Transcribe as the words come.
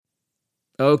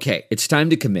Okay, it's time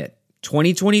to commit.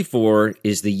 2024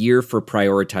 is the year for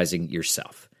prioritizing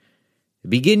yourself.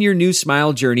 Begin your new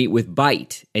smile journey with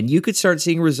Byte, and you could start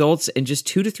seeing results in just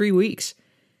 2 to 3 weeks.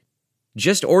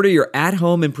 Just order your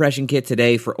at-home impression kit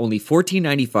today for only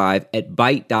 $14.95 at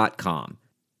Byte.com.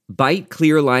 Byte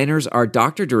clear liners are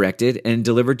doctor-directed and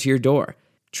delivered to your door.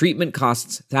 Treatment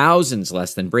costs thousands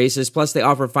less than braces, plus they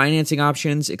offer financing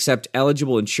options, accept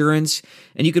eligible insurance,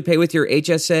 and you could pay with your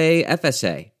HSA,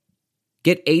 FSA.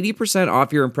 Get 80%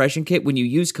 off your impression kit when you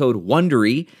use code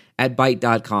WONDERY at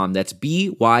Byte.com. That's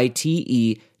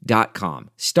BYTE.com.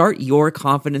 Start your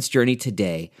confidence journey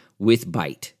today with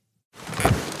Byte.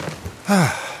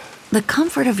 The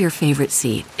comfort of your favorite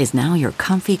seat is now your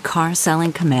comfy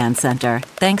car-selling command center,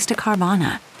 thanks to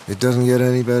Carvana. It doesn't get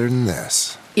any better than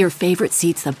this. Your favorite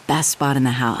seat's the best spot in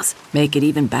the house. Make it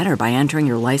even better by entering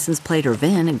your license plate or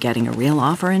VIN and getting a real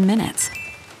offer in minutes.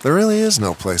 There really is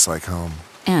no place like home.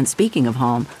 And speaking of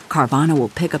home, Carvana will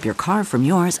pick up your car from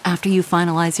yours after you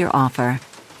finalize your offer.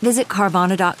 Visit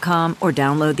Carvana.com or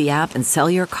download the app and sell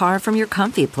your car from your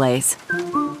comfy place.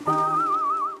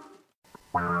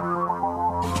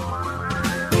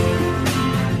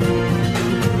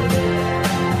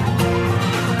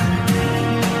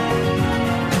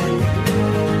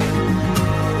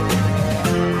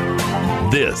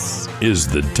 This is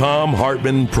the Thom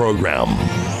Hartmann Program.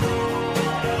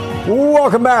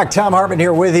 Welcome back. Thom Hartmann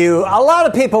here with you. A lot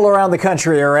of people around the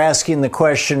country are asking the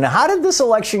question, how did this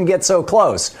election get so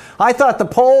close? I thought the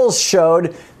polls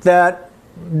showed that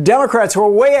Democrats were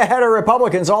way ahead of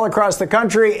Republicans all across the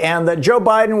country and that Joe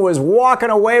Biden was walking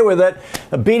away with it,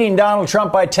 beating Donald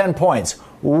Trump by 10 points.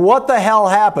 What the hell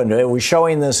happened? It was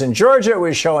showing this in Georgia. It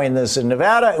was showing this in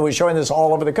Nevada. It was showing this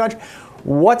all over the country.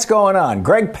 What's going on?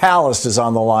 Greg Palast is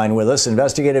on the line with us,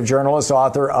 investigative journalist,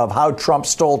 author of How Trump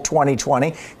Stole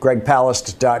 2020,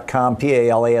 gregpalast.com,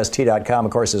 Palast.com,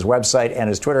 of course, his website and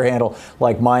his Twitter handle,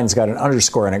 like mine's got an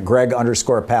underscore in it,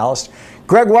 Greg_Palast.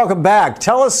 Greg, welcome back.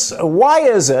 Tell us, why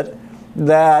is it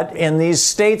that in these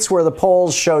states where the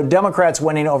polls show Democrats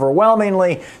winning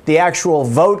overwhelmingly, the actual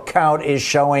vote count is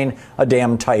showing a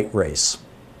damn tight race?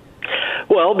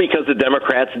 Well, because the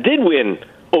Democrats did win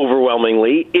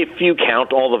overwhelmingly if you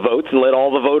count all the votes and let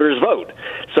all the voters vote.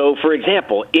 So, for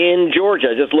example, in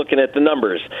Georgia, just looking at the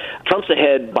numbers, Trump's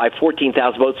ahead by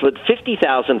 14,000 votes, but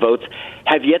 50,000 votes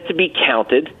have yet to be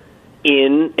counted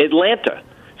in Atlanta.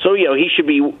 So, he should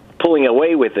be pulling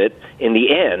away with it in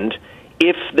the end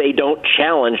if they don't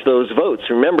challenge those votes.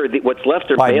 Remember, what's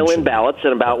left are mail-in ballots,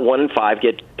 and about 1 in 5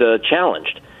 get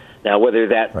challenged. Now, whether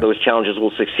those challenges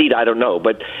will succeed, I don't know.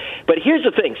 But here's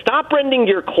the thing. Stop rending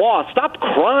your cloth. Stop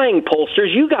crying,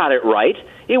 pollsters. You got it right.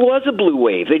 It was a blue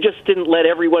wave. They just didn't let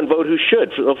everyone vote who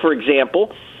should. For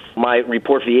example, my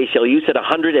report for the ACLU said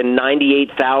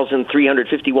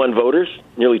 198,351 voters,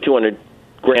 nearly 200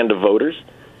 grand of voters,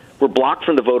 were blocked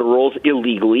from the voter rolls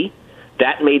illegally.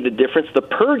 That made the difference. The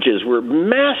purges were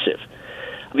massive.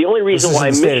 The only reason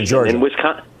why Michigan and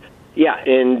Wisconsin... Yeah,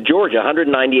 in Georgia,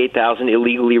 198,000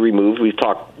 illegally removed. We've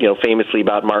talked, famously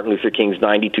about Martin Luther King's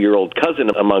 92-year-old cousin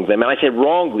among them. And I said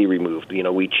wrongly removed.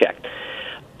 We checked.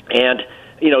 And,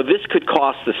 this could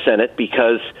cost the Senate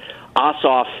because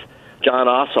John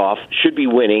Ossoff, should be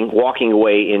walking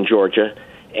away in Georgia.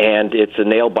 And it's a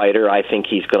nail-biter. I think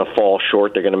he's going to fall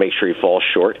short. They're going to make sure he falls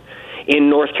short. In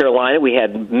North Carolina, we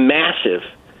had massive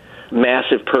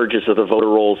purges of the voter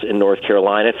rolls in North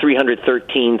Carolina,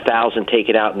 313,000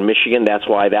 taken out in Michigan. That's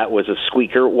why that was a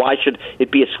squeaker. Why should it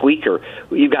be a squeaker?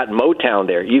 You've got Motown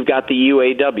there. You've got the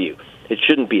UAW. It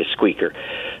shouldn't be a squeaker.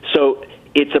 So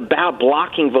it's about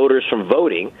blocking voters from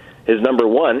voting is number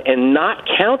one, and not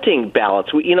counting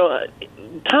ballots.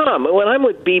 Tom, when I'm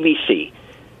with BBC,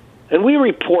 and we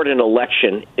report an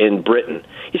election in Britain,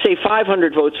 you say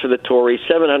 500 votes for the Tories,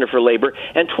 700 for Labour,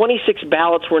 and 26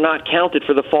 ballots were not counted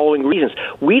for the following reasons.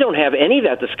 We don't have any of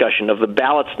that discussion of the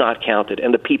ballots not counted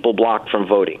and the people blocked from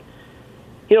voting.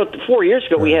 4 years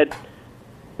ago we had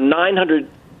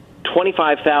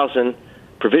 925,000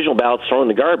 provisional ballots thrown in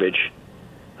the garbage.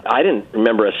 I didn't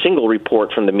remember a single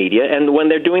report from the media, and when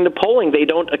they're doing the polling, they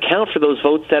don't account for those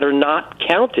votes that are not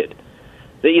counted.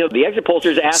 The exit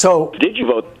pollsters ask, did you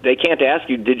vote? They can't ask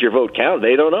you, did your vote count?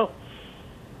 They don't know.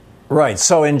 Right.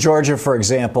 So in Georgia, for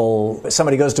example,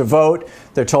 somebody goes to vote.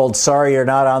 They're told, sorry, you're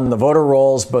not on the voter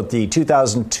rolls, but the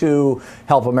 2002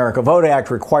 Help America Vote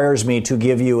Act requires me to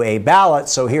give you a ballot.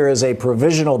 So here is a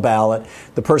provisional ballot.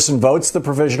 The person votes the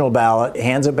provisional ballot,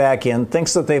 hands it back in,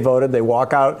 thinks that they voted. They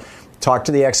walk out, talk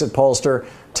to the exit pollster,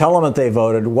 tell them that they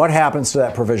voted. What happens to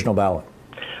that provisional ballot?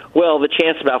 Well, the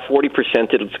chance about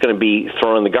 40% that it's going to be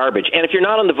thrown in the garbage. And if you're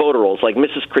not on the voter rolls, like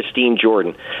Mrs. Christine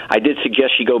Jordan, I did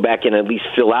suggest she go back in and at least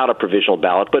fill out a provisional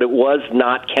ballot, but it was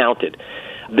not counted.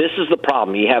 This is the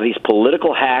problem. You have these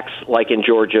political hacks, like in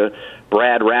Georgia,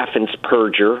 Brad Raffin's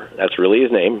Perger, that's really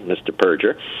his name, Mr.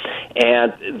 Perger,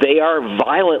 and they are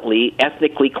violently,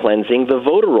 ethnically cleansing the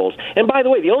voter rolls. And by the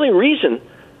way, the only reason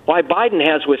why Biden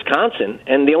has Wisconsin,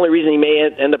 and the only reason he may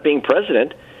end up being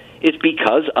president, is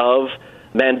because of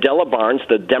Mandela Barnes,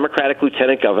 the Democratic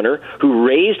lieutenant governor, who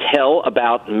raised hell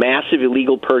about massive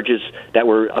illegal purges that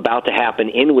were about to happen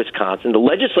in Wisconsin. The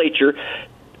legislature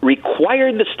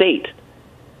required the state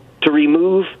to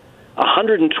remove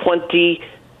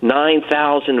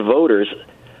 129,000 voters.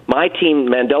 My team,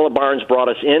 Mandela Barnes, brought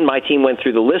us in. My team went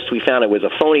through the list. We found it was a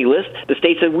phony list. The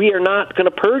state said, we are not going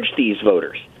to purge these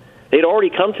voters. They'd already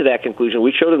come to that conclusion.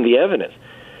 We showed them the evidence.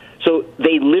 So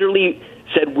they literally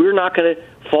said, we're not going to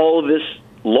follow this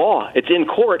law. It's in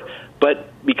court,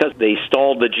 but because they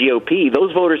stalled the GOP,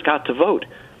 those voters got to vote.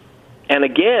 And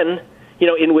again,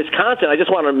 in Wisconsin, I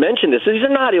just want to mention this. These are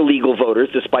not illegal voters,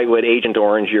 despite what Agent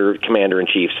Orange, your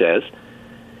commander-in-chief, says.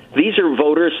 These are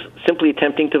voters simply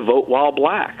attempting to vote while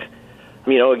black.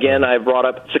 Again, I brought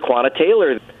up Sequana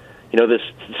Taylor. This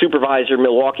supervisor in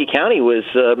Milwaukee County was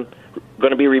going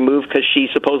to be removed because she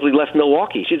supposedly left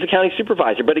Milwaukee. She's a county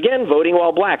supervisor, but again, voting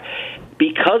while black.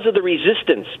 Because of the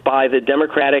resistance by the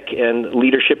Democratic and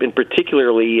leadership, and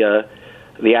particularly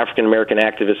the African-American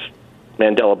activist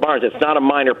Mandela Barnes, it's not a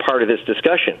minor part of this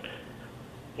discussion.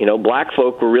 Black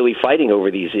folk were really fighting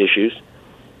over these issues.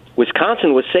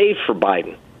 Wisconsin was saved for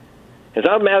Biden. It's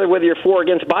not a matter whether you're for or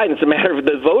against Biden. It's a matter of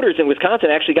the voters in Wisconsin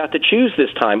actually got to choose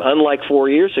this time, unlike 4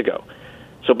 years ago.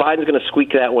 So Biden's going to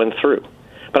squeak that one through.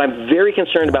 But I'm very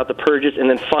concerned about the purges. And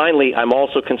then finally, I'm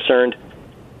also concerned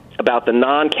about the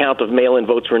non-count of mail-in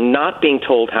votes. We're not being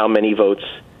told how many votes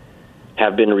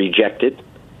have been rejected.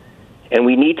 And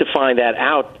we need to find that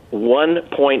out.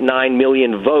 1.9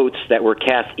 million votes that were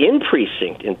cast in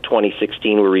precinct in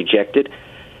 2016 were rejected.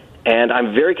 And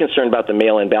I'm very concerned about the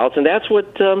mail-in ballots. And that's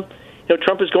what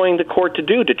Trump is going to court to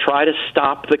do, to try to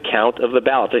stop the count of the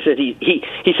ballots. I said he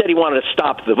said he wanted to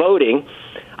stop the voting.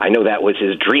 I know that was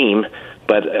his dream,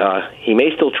 but he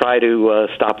may still try to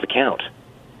stop the count.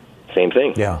 Same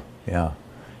thing. Yeah.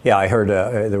 I heard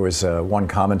there was one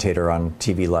commentator on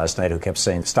TV last night who kept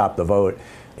saying, stop the vote,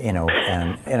 and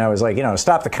I was like,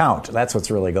 stop the count. That's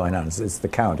what's really going on. It's the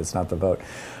count. It's not the vote.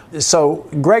 So,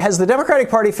 Greg, has the Democratic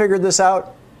Party figured this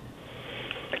out?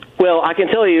 Well, I can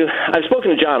tell you, I've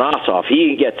spoken to John Ossoff.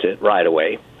 He gets it right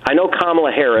away. I know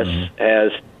Kamala Harris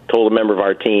has told a member of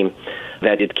our team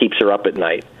that it keeps her up at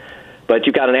night. But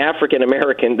you've got an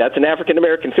African-American, that's an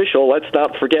African-American official. Let's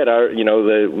not forget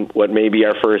what may be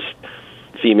our first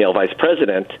female vice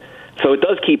president. So it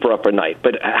does keep her up at night.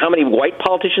 But how many white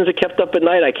politicians are kept up at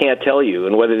night, I can't tell you,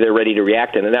 and whether they're ready to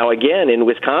react. And now, again, in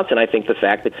Wisconsin, I think the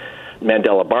fact that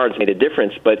Mandela Barnes made a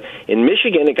difference. But in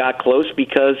Michigan, it got close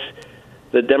because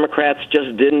the Democrats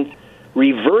just didn't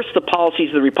reverse the policies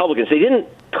of the Republicans. They didn't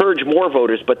purge more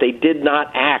voters, but they did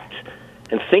not act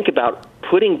and think about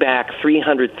putting back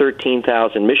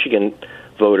 313,000 Michigan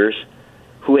voters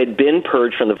who had been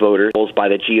purged from the voter rolls by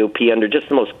the GOP under just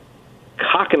the most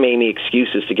cockamamie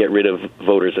excuses to get rid of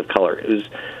voters of color.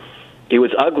 It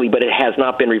was ugly, but it has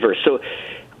not been reversed. So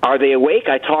are they awake?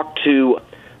 I talked to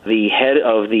the head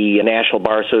of the National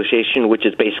Bar Association, which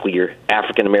is basically your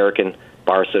African-American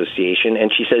Bar Association,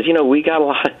 and she says,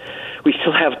 we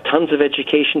still have tons of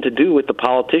education to do with the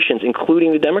politicians,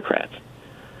 including the Democrats,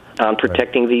 on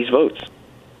protecting these votes.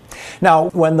 Now,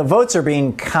 when the votes are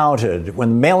being counted,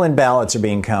 when mail-in ballots are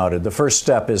being counted, the first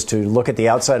step is to look at the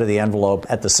outside of the envelope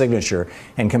at the signature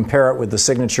and compare it with the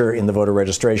signature in the voter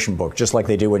registration book, just like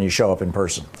they do when you show up in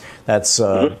person. That's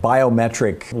a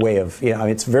biometric way of,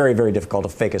 it's very, very difficult to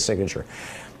fake a signature.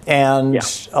 And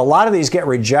a lot of these get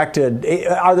rejected.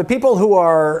 Are the people who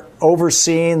are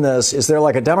overseeing this, is there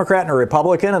like a Democrat and a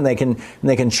Republican, and they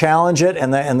can challenge it,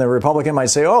 and the Republican might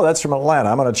say, oh, that's from Atlanta,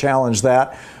 I'm going to challenge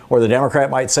that. Or the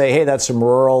Democrat might say, hey, that's from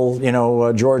rural,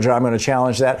 Georgia, I'm going to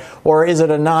challenge that. Or is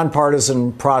it a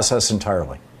nonpartisan process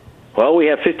entirely? Well, we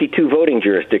have 52 voting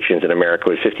jurisdictions in America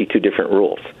with 52 different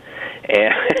rules.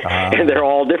 And they're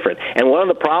all different. And one of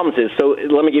the problems is, so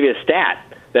let me give you a stat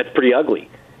that's pretty ugly.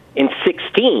 In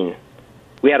 2016,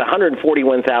 we had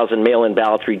 141,000 mail-in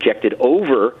ballots rejected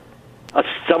over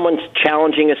someone's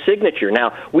challenging a signature.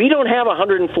 Now, we don't have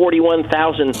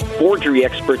 141,000 forgery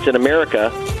experts in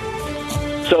America,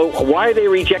 so why are they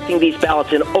rejecting these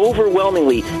ballots? And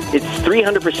overwhelmingly, it's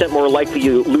 300% more likely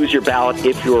you lose your ballot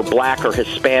if you're black or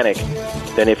Hispanic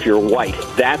than if you're white.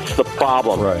 That's the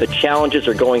problem. Right. The challenges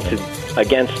are going to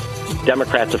against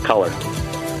Democrats of color.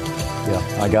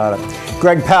 Yeah, I got it.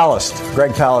 Greg Palast,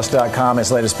 gregpalast.com,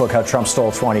 his latest book, How Trump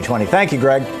Stole 2020. Thank you,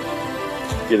 Greg.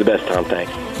 You're the best, Tom.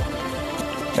 Thanks.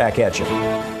 Back at you.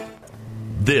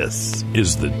 This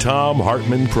is the Thom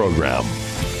Hartmann Program.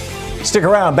 Stick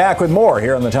around, back with more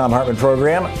here on the Thom Hartmann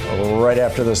Program. Right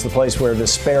after this, the place where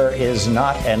despair is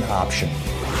not an option.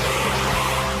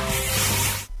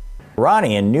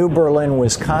 Ronnie in New Berlin,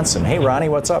 Wisconsin. Hey, Ronnie,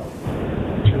 what's up?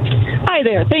 Hi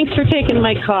there. Thanks for taking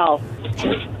my call.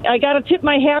 I got to tip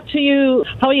my hat to you,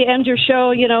 how you end your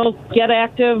show, get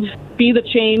active, be the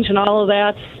change and all of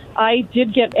that. I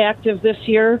did get active this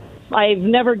year. I've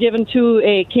never given to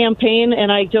a campaign,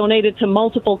 and I donated to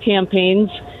multiple campaigns.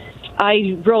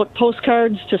 I wrote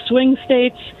postcards to swing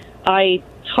states. I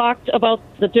talked about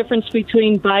the difference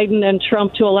between Biden and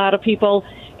Trump to a lot of people,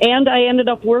 and I ended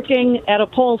up working at a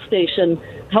poll station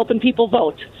helping people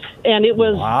vote. And it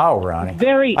was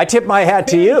Ronnie. I tip my hat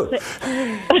to you.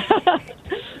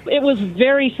 It was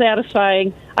very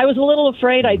satisfying. I was a little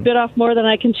afraid I bit off more than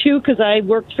I can chew because I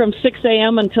worked from 6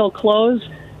 a.m. until close.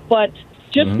 But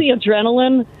just the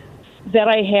adrenaline that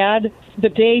I had, the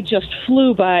day just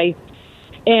flew by.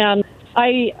 And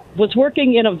I was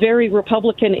working in a very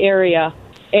Republican area,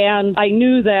 and I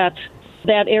knew that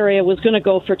that area was going to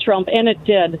go for Trump, and it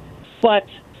did. But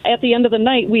at the end of the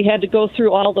night, we had to go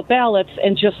through all the ballots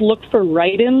and just look for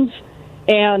write-ins.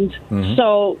 And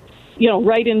so,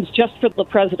 write-ins just for the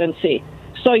presidency.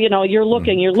 So, you're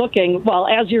looking. Well,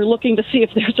 as you're looking to see if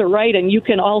there's a write-in, you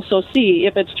can also see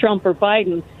if it's Trump or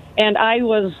Biden. And I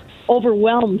was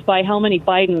overwhelmed by how many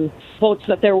Biden votes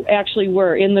that there actually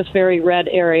were in this very red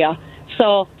area.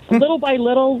 So little by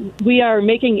little, we are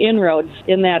making inroads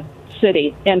in that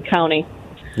city and county.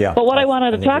 Yeah. But what I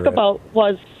wanted to talk about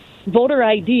was voter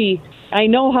ID. I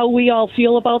know how we all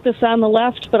feel about this on the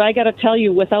left, but I got to tell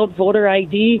you, without voter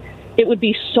ID, it would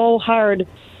be so hard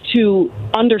to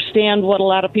understand what a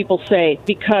lot of people say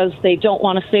because they don't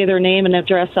want to say their name and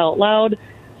address out loud.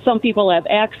 Some people have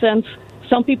accents.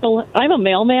 Some people, I'm a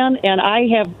mailman, and I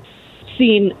have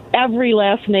seen every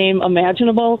last name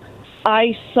imaginable.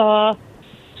 I saw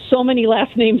so many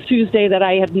last names Tuesday that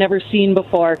I had never seen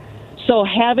before. So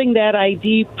having that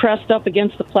ID pressed up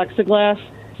against the plexiglass,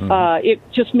 it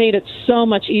just made it so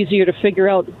much easier to figure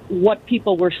out what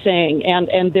people were saying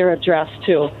and their address,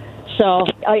 too. So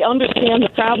I understand the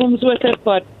problems with it,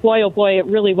 but boy, oh boy, it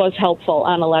really was helpful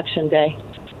on Election Day.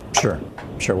 Sure.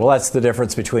 Well, that's the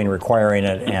difference between requiring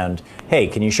it and, hey,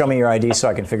 can you show me your ID so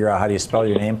I can figure out how do you spell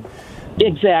your name?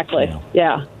 Exactly.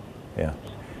 Yeah.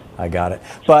 I got it.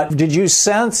 But did you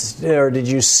sense or did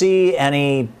you see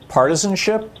any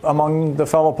partisanship among the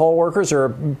fellow poll workers, or are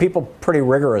people pretty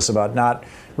rigorous about not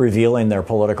revealing their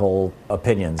political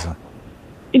opinions?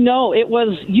 No, it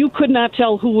was, you could not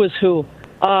tell who was who.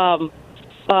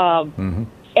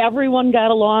 Everyone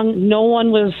got along. No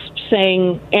one was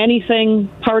saying anything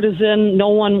partisan. No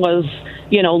one was,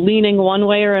 leaning one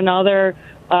way or another.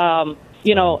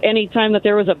 Anytime that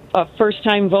there was a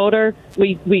first-time voter,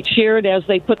 we cheered as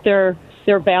they put their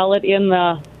ballot in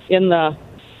the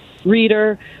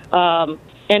reader.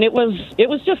 And it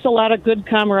was just a lot of good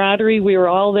camaraderie. We were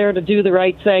all there to do the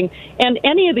right thing. And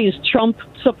any of these Trump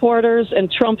supporters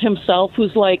and Trump himself,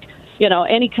 who's like,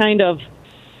 any kind of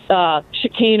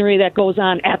chicanery that goes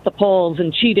on at the polls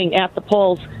and cheating at the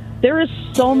polls, there is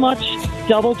so much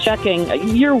double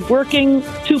checking. You're working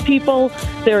two people.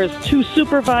 There's two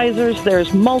supervisors.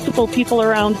 There's multiple people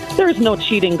around. There's no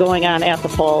cheating going on at the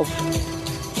polls.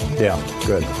 Yeah,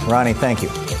 good. Ronnie, thank you.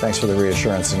 Thanks for the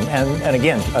reassurance. And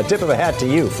again, a tip of the hat to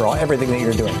you for everything that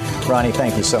you're doing. Ronnie,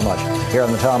 thank you so much. Here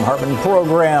on the Thom Hartmann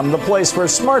Program, the place where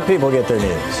smart people get their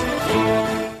news.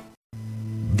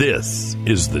 This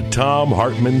is the Thom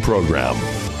Hartmann Program.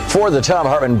 For the Thom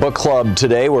Hartmann Book Club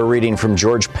today, we're reading from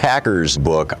George Packer's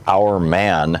book, Our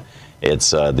Man.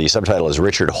 It's the subtitle is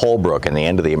Richard Holbrooke and the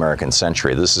End of the American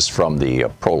Century. This is from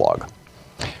the prologue.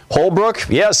 Holbrooke?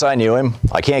 Yes, I knew him.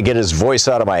 I can't get his voice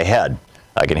out of my head.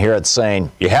 I can hear it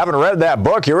saying, "You haven't read that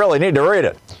book? You really need to read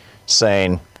it."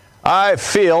 Saying, "I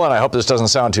feel, and I hope this doesn't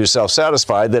sound too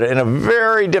self-satisfied, that in a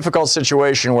very difficult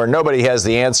situation where nobody has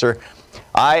the answer,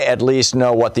 I at least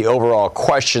know what the overall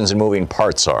questions and moving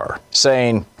parts are."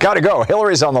 Saying, "Gotta go,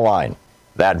 Hillary's on the line."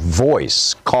 That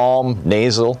voice, calm,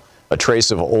 nasal, a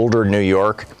trace of older New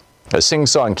York, a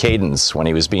sing-song cadence when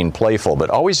he was being playful, but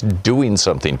always doing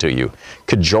something to you,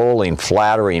 cajoling,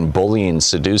 flattering, bullying,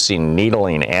 seducing,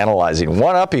 needling, analyzing,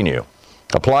 one-upping you,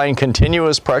 applying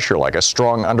continuous pressure like a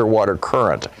strong underwater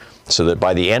current, so that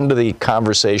by the end of the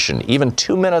conversation, even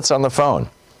 2 minutes on the phone,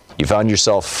 you found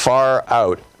yourself far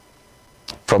out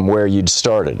from where you'd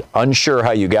started, unsure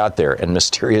how you got there, and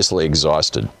mysteriously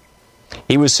exhausted.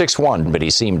 He was 6'1", but he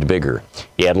seemed bigger.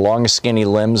 He had long, skinny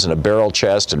limbs and a barrel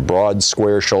chest and broad,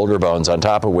 square shoulder bones, on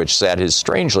top of which sat his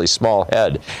strangely small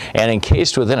head, and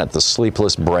encased within it the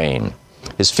sleepless brain.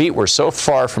 His feet were so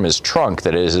far from his trunk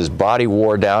that as his body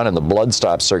wore down and the blood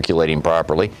stopped circulating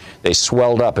properly, they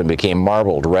swelled up and became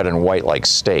marbled red and white like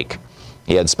steak.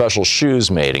 He had special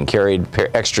shoes made and carried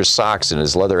extra socks in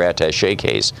his leather attaché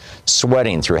case,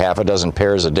 sweating through half a dozen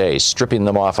pairs a day, stripping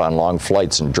them off on long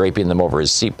flights and draping them over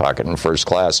his seat pocket in first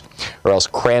class, or else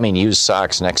cramming used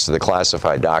socks next to the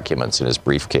classified documents in his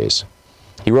briefcase.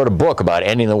 He wrote a book about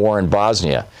ending the war in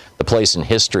Bosnia, the place in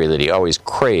history that he always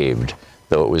craved,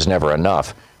 though it was never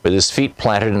enough, with his feet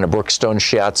planted in a Brookstone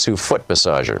shiatsu foot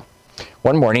massager.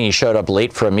 One morning, he showed up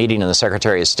late for a meeting in the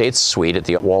Secretary of State's suite at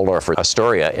the Waldorf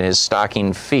Astoria in his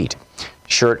stocking feet,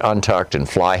 shirt untucked and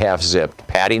fly half-zipped,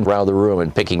 padding around the room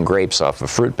and picking grapes off a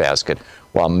fruit basket,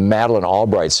 while Madeleine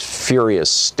Albright's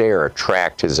furious stare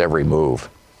tracked his every move.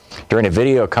 During a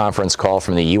video conference call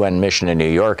from the UN mission in New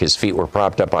York, his feet were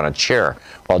propped up on a chair,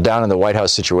 while down in the White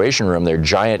House Situation Room, their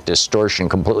giant distortion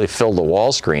completely filled the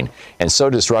wall screen and so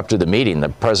disrupted the meeting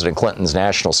that President Clinton's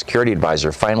national security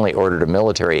advisor finally ordered a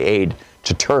military aide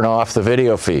to turn off the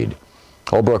video feed.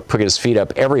 Holbrook put his feet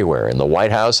up everywhere, in the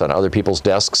White House, on other people's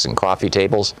desks and coffee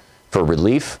tables, for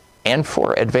relief and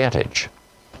for advantage.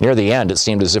 Near the end, it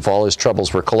seemed as if all his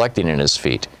troubles were collecting in his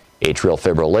feet. Atrial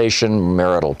fibrillation,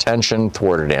 marital tension,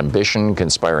 thwarted ambition,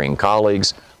 conspiring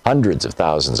colleagues, hundreds of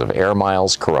thousands of air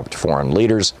miles, corrupt foreign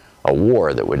leaders, a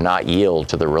war that would not yield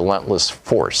to the relentless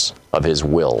force of his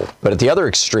will. But at the other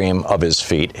extreme of his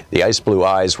feet, the ice blue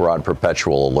eyes were on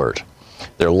perpetual alert.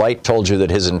 Their light told you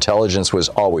that his intelligence was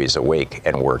always awake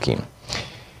and working.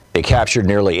 They captured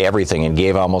nearly everything and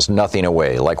gave almost nothing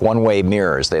away. Like one-way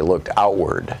mirrors, they looked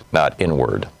outward, not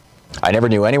inward. I never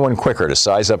knew anyone quicker to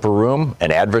size up a room,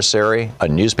 an adversary, a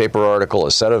newspaper article,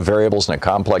 a set of variables in a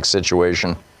complex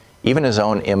situation, even his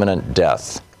own imminent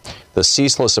death. The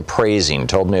ceaseless appraising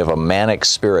told me of a manic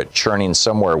spirit churning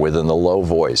somewhere within the low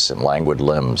voice and languid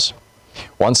limbs.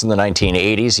 Once in the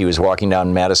 1980s, he was walking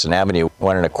down Madison Avenue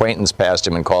when an acquaintance passed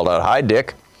him and called out, "Hi,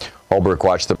 Dick." Holbrook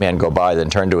watched the man go by, then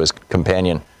turned to his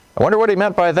companion. "I wonder what he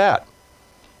meant by that."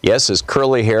 Yes, his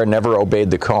curly hair never obeyed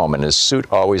the comb, and his suit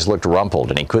always looked rumpled,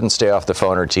 and he couldn't stay off the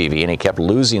phone or TV, and he kept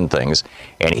losing things,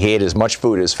 and he ate as much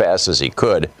food as fast as he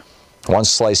could, once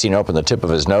slicing open the tip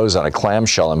of his nose on a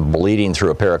clamshell and bleeding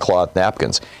through a pair of cloth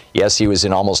napkins. Yes, he was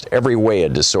in almost every way a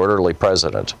disorderly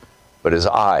president, but his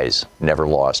eyes never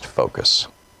lost focus.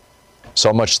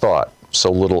 So much thought, so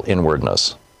little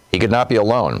inwardness. He could not be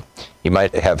alone. He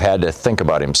might have had to think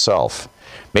about himself.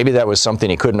 Maybe that was something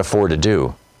he couldn't afford to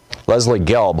do. Leslie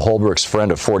Gelb, Holbrook's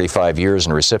friend of 45 years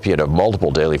and recipient of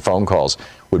multiple daily phone calls,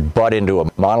 would butt into a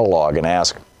monologue and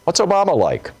ask, "What's Obama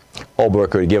like?"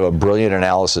 Holbrook would give a brilliant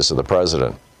analysis of the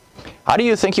president. "How do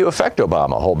you think you affect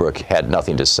Obama?" Holbrook had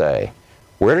nothing to say.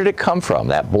 Where did it come from,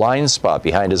 that blind spot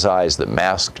behind his eyes that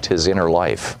masked his inner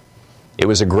life? It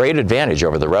was a great advantage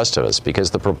over the rest of us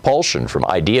because the propulsion from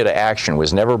idea to action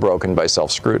was never broken by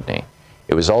self-scrutiny.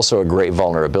 It was also a great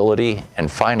vulnerability,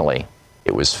 and finally,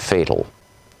 it was fatal.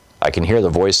 I can hear the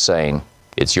voice saying,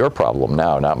 "It's your problem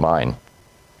now, not mine."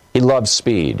 He loved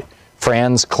speed.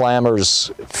 Franz Klammer's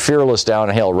fearless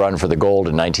downhill run for the gold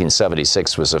in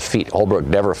 1976 was a feat Holbrook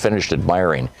never finished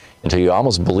admiring until you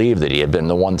almost believed that he had been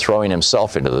the one throwing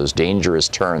himself into those dangerous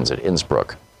turns at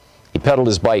Innsbruck. He pedaled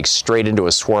his bike straight into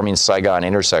a swarming Saigon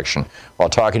intersection while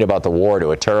talking about the war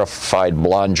to a terrified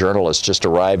blonde journalist just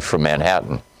arrived from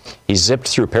Manhattan. He zipped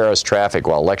through Paris traffic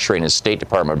while lecturing his State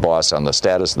Department boss on the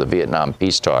status of the Vietnam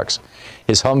peace talks.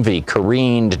 His Humvee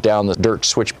careened down the dirt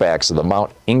switchbacks of the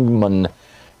Mount Ingman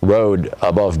Road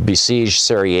above besieged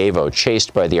Sarajevo,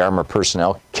 chased by the armored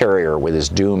personnel carrier with his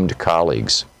doomed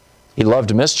colleagues. He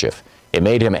loved mischief. It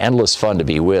made him endless fun to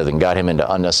be with and got him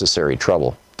into unnecessary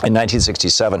trouble. In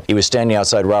 1967, he was standing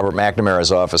outside Robert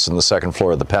McNamara's office on the second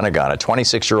floor of the Pentagon, a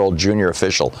 26-year-old junior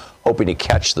official hoping to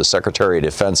catch the Secretary of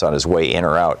Defense on his way in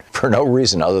or out, for no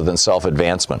reason other than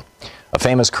self-advancement. A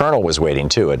famous colonel was waiting,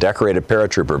 too, a decorated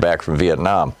paratrooper back from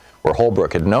Vietnam, where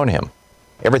Holbrook had known him.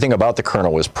 Everything about the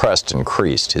colonel was pressed and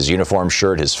creased, his uniform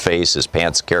shirt, his face, his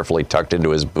pants carefully tucked into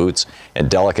his boots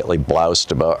and delicately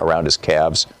bloused around his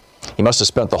calves. He must have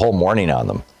spent the whole morning on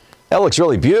them. "That looks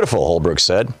really beautiful," Holbrook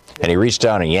said, and he reached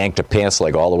down and yanked a pants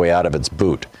leg all the way out of its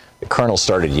boot. The colonel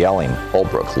started yelling.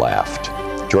 Holbrook laughed.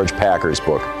 George Packer's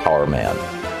book, Our Man.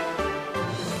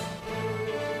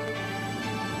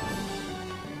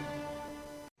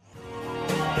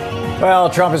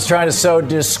 Well, Trump is trying to sow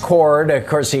discord. Of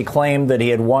course, he claimed that he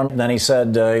had won. Then he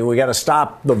said, we got to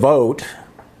stop the vote.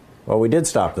 Well, we did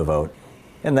stop the vote.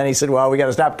 And then he said, well, we got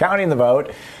to stop counting the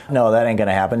vote. No, that ain't going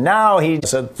to happen. Now he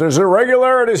said there's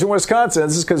irregularities in Wisconsin.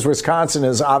 This is because Wisconsin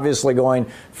is obviously going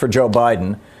for Joe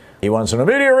Biden. He wants an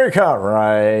immediate recount,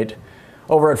 right?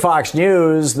 Over at Fox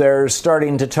News, they're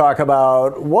starting to talk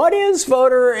about what is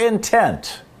voter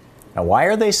intent. Now, why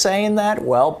are they saying that?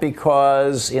 Well,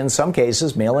 because in some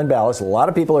cases, mail-in ballots, a lot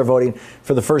of people are voting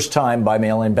for the first time by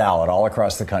mail-in ballot all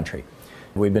across the country.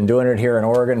 We've been doing it here in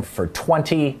Oregon for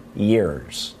 20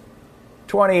 years.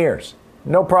 20 years.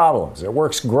 No problems. It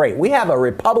works great. We have a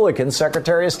Republican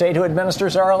Secretary of State who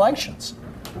administers our elections.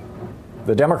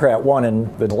 The Democrat won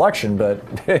in the election, but,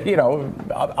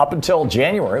 up until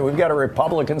January, we've got a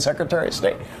Republican Secretary of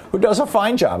State who does a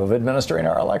fine job of administering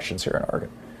our elections here in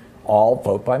Oregon. All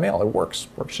vote by mail. It works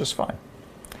just fine.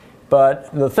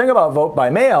 But the thing about vote by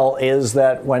mail is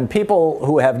that when people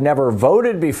who have never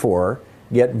voted before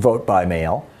get vote by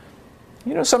mail,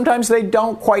 sometimes they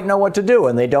don't quite know what to do,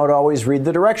 and they don't always read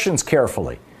the directions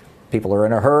carefully. People are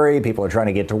in a hurry. People are trying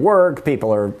to get to work.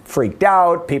 People are freaked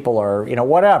out. People are,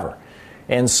 whatever.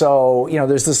 And so,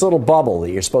 there's this little bubble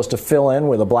that you're supposed to fill in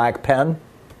with a black pen.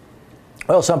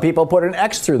 Well, some people put an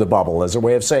X through the bubble as a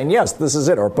way of saying, yes, this is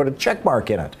it, or put a check mark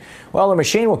in it. Well, the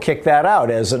machine will kick that out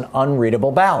as an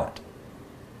unreadable ballot.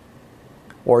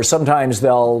 Or sometimes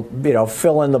they'll,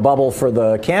 fill in the bubble for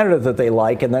the candidate that they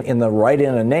like, and then in the write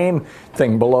in a name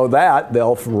thing below that,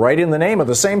 they'll write in the name of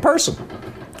the same person.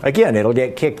 Again, it'll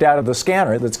get kicked out of the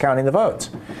scanner that's counting the votes.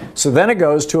 So then it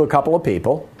goes to a couple of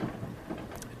people,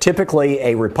 typically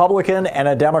a Republican and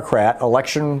a Democrat,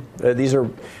 these are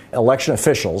election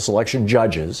officials, election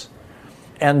judges,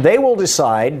 and they will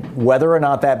decide whether or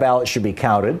not that ballot should be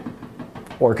counted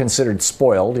or considered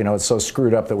spoiled. It's so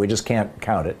screwed up that we just can't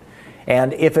count it.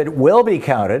 And if it will be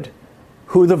counted,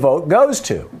 who the vote goes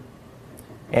to.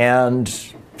 And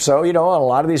so, on a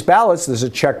lot of these ballots, there's a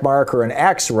check mark or an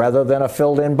X rather than a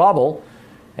filled-in bubble.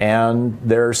 And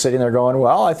they're sitting there going,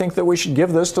 well, I think that we should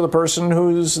give this to the person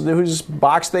whose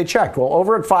box they checked. Well,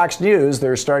 over at Fox News,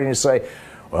 they're starting to say,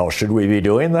 well, should we be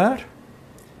doing that?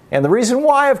 And the reason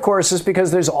why, of course, is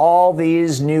because there's all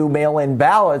these new mail-in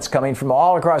ballots coming from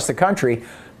all across the country,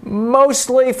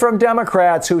 mostly from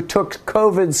Democrats who took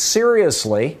COVID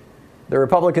seriously. The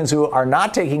Republicans who are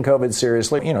not taking COVID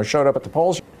seriously, showed up at the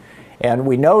polls. And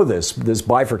we know this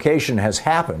bifurcation has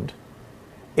happened.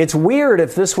 It's weird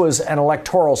if this was an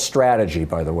electoral strategy,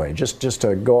 by the way, just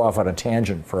to go off on a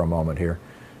tangent for a moment here.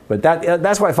 But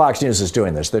that's why Fox News is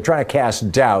doing this. They're trying to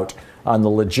cast doubt on the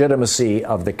legitimacy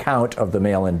of the count of the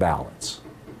mail-in ballots,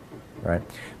 right?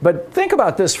 But think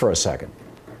about this for a second.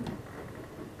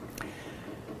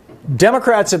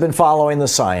 Democrats have been following the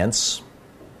science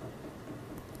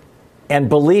and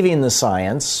believing the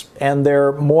science, and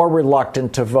they're more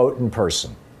reluctant to vote in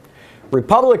person.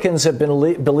 Republicans have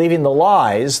been believing the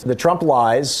lies, the Trump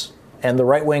lies, and the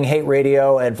right-wing hate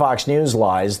radio and Fox News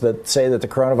lies that say that the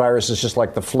coronavirus is just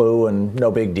like the flu and no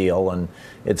big deal, and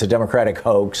it's a Democratic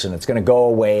hoax, and it's going to go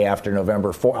away after on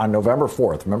November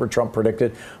 4th. Remember Trump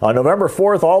predicted on November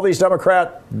 4th, all these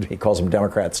he calls them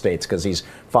Democrat states because he's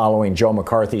following Joe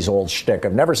McCarthy's old shtick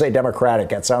of never say Democratic.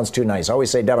 That sounds too nice. Always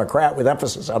say Democrat with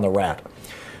emphasis on the rat.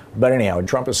 But anyhow,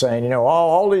 Trump is saying,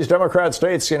 all these Democrat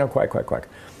states, quack.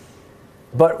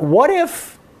 But what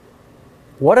if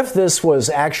this was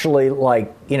actually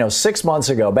 6 months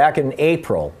ago, back in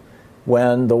April,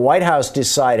 when the White House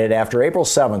decided after April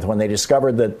 7th, when they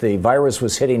discovered that the virus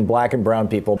was hitting black and brown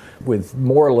people with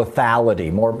more lethality,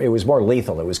 it was more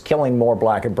lethal. It was killing more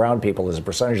black and brown people as a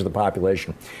percentage of the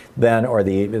population or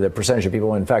the percentage of people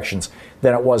with infections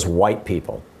than it was white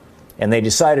people. And they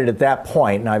decided at that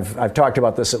point, and I've talked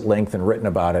about this at length and written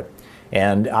about it,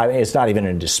 and it's not even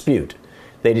in dispute.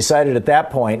 They decided at that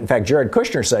point, in fact, Jared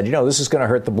Kushner said, this is going to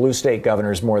hurt the blue state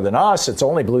governors more than us. It's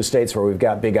only blue states where we've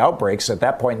got big outbreaks. At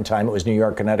that point in time, it was New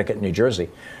York, Connecticut, and New Jersey.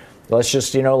 Let's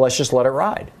just let it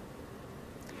ride.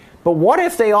 But what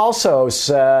if they also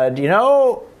said,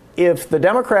 if the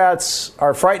Democrats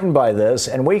are frightened by this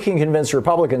and we can convince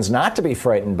Republicans not to be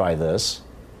frightened by this,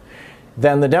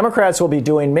 then the Democrats will be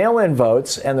doing mail-in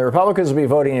votes and the Republicans will be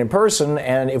voting in person.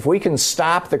 And if we can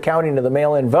stop the counting of the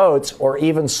mail-in votes or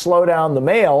even slow down the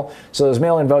mail so those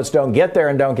mail-in votes don't get there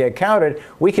and don't get counted,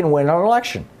 we can win an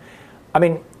election. I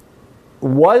mean,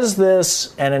 was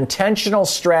this an intentional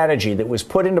strategy that was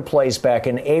put into place back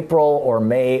in April or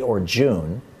May or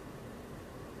June?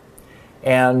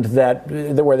 And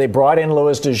where they brought in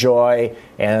Louis DeJoy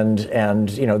and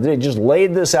they just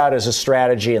laid this out as a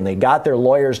strategy, and they got their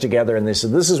lawyers together and they said,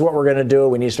 this is what we're going to do.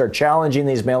 We need to start challenging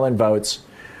these mail-in votes.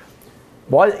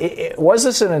 Was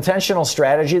this an intentional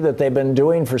strategy that they've been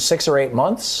doing for 6 or 8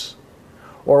 months?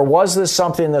 Or was this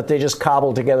something that they just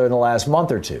cobbled together in the last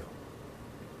month or two?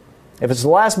 If it's the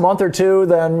last month or two,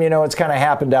 then, it's kind of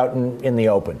happened out in the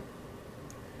open.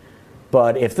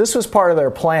 But if this was part of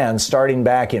their plan starting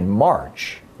back in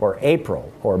March or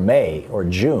April or May or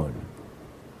June,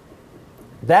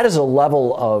 that is a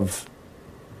level of,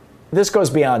 this goes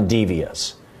beyond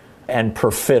devious and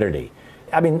perfidy.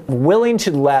 I mean, willing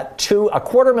to let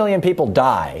 250,000 people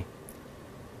die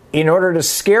in order to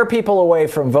scare people away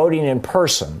from voting in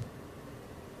person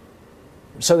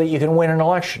so that you can win an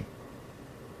election.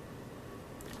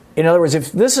 In other words,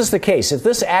 if this is the case, if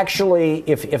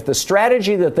the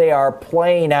strategy that they are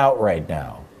playing out right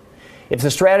now, if the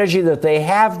strategy that they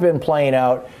have been playing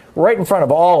out right in front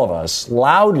of all of us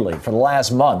loudly for the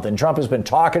last month, and Trump has been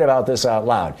talking about this out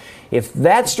loud, if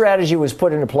that strategy was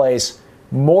put into place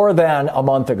more than a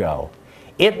month ago,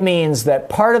 it means that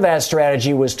part of that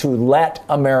strategy was to let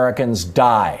Americans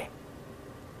die.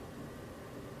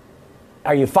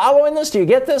 Are you following this? Do you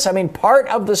get this? I mean, part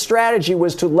of the strategy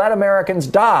was to let Americans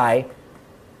die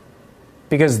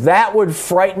because that would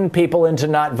frighten people into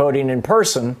not voting in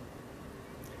person.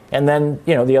 And then,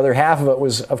 the other half of it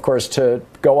was, of course, to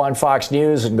go on Fox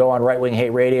News and go on right-wing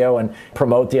hate radio and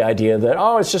promote the idea that,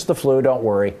 it's just the flu, don't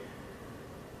worry.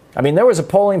 I mean, there was a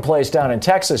polling place down in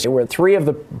Texas where 3 of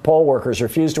the poll workers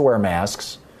refused to wear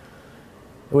masks,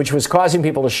 which was causing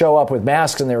people to show up with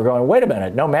masks, and they were going, wait a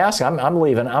minute, no mask, I'm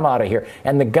leaving, I'm out of here.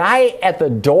 And the guy at the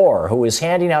door who was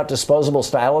handing out disposable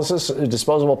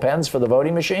pens for the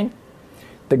voting machine,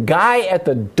 the guy at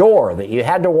the door that you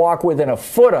had to walk within a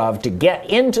foot of to get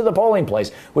into the polling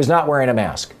place was not wearing a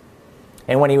mask.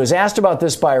 And when he was asked about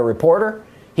this by a reporter,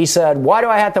 he said, why do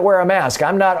I have to wear a mask?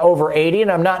 I'm not over 80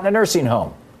 and I'm not in a nursing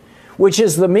home. Which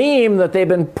is the meme that they've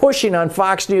been pushing on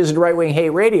Fox News and right-wing hate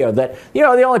radio, that, the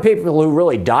only people who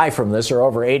really die from this are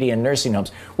over 80 in nursing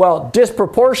homes. Well,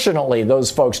 disproportionately, those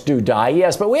folks do die,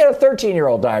 yes, but we had a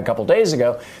 13-year-old die a couple days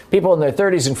ago. People in their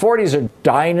 30s and 40s are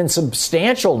dying in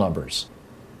substantial numbers.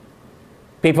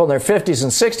 People in their 50s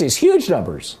and 60s, huge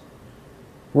numbers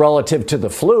relative to the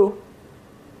flu.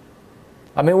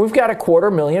 I mean, we've got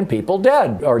 250,000 people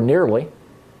dead, or nearly.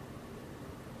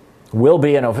 Will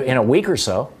be in a week or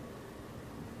so.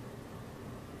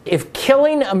 If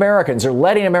killing Americans or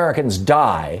letting Americans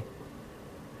die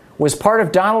was part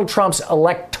of Donald Trump's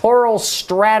electoral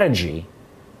strategy,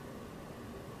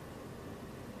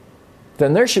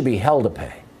 then there should be hell to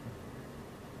pay.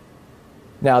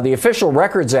 Now, the Official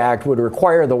Records Act would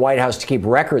require the White House to keep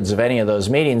records of any of those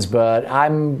meetings, but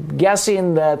I'm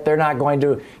guessing that they're not going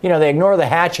to, they ignore the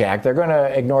Hatch Act, they're going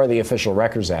to ignore the Official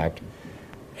Records Act.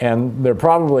 And they're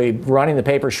probably running the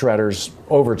paper shredders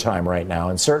overtime right now.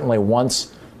 And certainly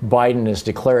once Biden is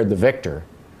declared the victor,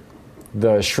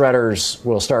 the shredders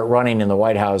will start running in the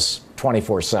White House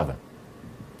 24/7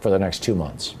 for the next 2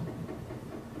 months,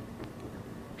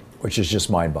 which is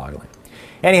just mind-boggling.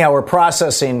 Anyhow, we're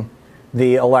processing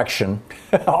the election,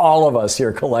 all of us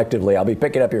here collectively. I'll be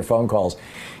picking up your phone calls.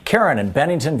 Karen in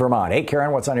Bennington, Vermont. Hey,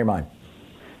 Karen, what's on your mind?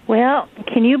 Well,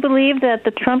 can you believe that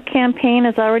the Trump campaign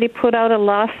has already put out a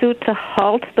lawsuit to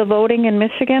halt the voting in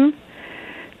Michigan?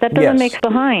 That doesn't make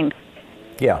behind.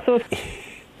 Yeah. So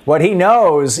what he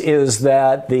knows is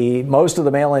that most of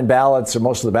the mail-in ballots, or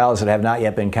most of the ballots that have not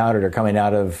yet been counted, are coming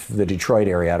out of the Detroit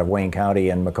area, out of Wayne County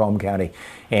and Macomb County,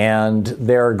 and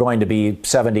they're going to be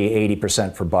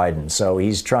 70-80% for Biden. So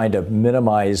he's trying to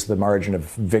minimize the margin of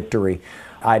victory.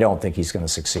 I don't think he's going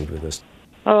to succeed with this.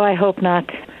 Oh, I hope not.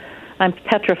 I'm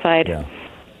petrified.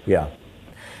 Yeah.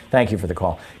 Thank you for the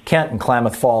call. Kent in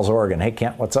Klamath Falls, Oregon. Hey,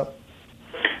 Kent, what's up?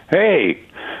 Hey,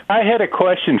 I had a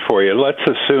question for you. Let's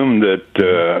assume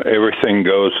that everything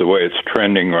goes the way it's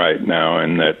trending right now,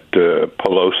 and that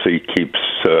Pelosi keeps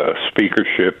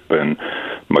speakership and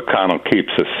McConnell keeps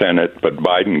the Senate, but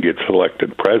Biden gets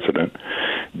elected president.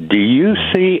 Do you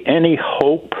see any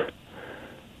hope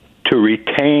to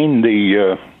retain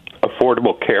the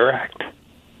Affordable Care Act?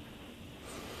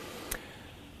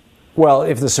 Well,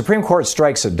 if the Supreme Court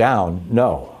strikes it down,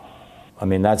 no. I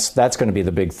mean, that's going to be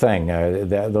the big thing.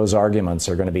 Those arguments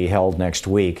are going to be held next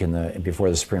week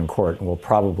before the Supreme Court, and we'll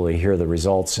probably hear the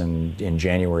results in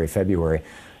January, February.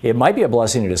 It might be a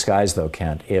blessing in disguise, though,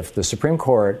 Kent. If the Supreme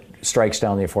Court strikes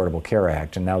down the Affordable Care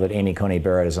Act, and now that Amy Coney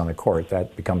Barrett is on the court,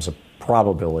 that becomes a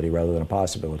probability rather than a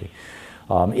possibility.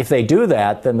 If they do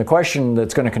that, then the question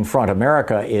that's going to confront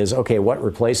America is, okay, what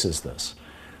replaces this?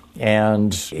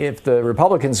 And if the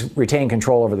Republicans retain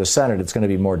control over the Senate, it's going to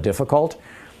be more difficult.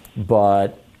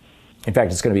 But, in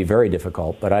fact, it's going to be very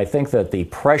difficult. But I think that the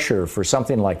pressure for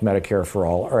something like Medicare for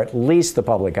all, or at least the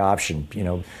public option,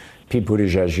 Pete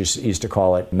Buttigieg used to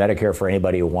call it Medicare for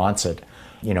anybody who wants it,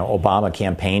 Obama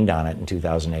campaigned on it in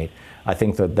 2008. I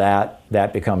think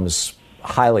that becomes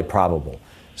highly probable.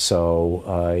 So,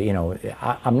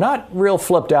 I'm not real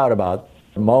flipped out about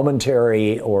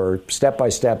momentary or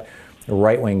step-by-step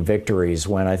right-wing victories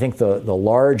when I think the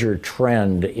larger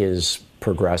trend is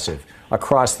progressive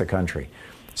across the country.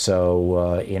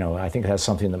 So, I think that's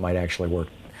something that might actually work.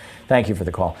 Thank you for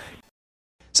the call.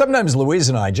 Sometimes Louise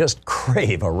and I just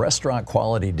crave a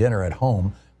restaurant-quality dinner at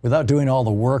home without doing all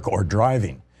the work or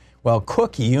driving. Well,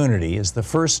 Cook Unity is the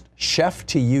first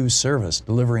chef-to-you service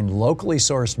delivering locally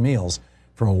sourced meals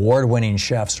from award-winning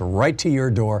chefs right to your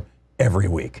door every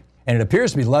week. And it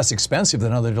appears to be less expensive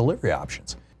than other delivery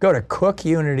options. Go to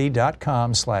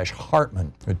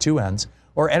cookunity.com/Hartman with 2 N's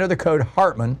or enter the code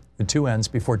Hartman with 2 N's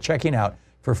before checking out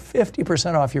for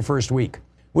 50% off your first week.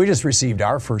 We just received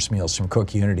our first meals from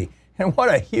Cook Unity, and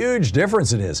what a huge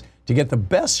difference it is to get the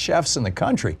best chefs in the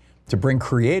country to bring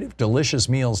creative, delicious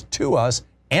meals to us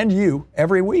and you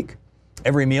every week.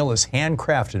 Every meal is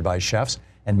handcrafted by chefs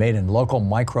and made in local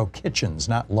micro kitchens,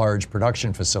 not large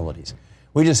production facilities.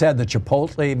 We just had the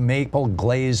Chipotle maple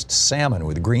glazed salmon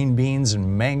with green beans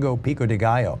and mango pico de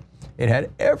gallo. It had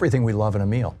everything we love in a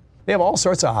meal. They have all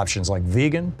sorts of options like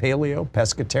vegan, paleo,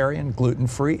 pescatarian,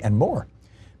 gluten-free, and more.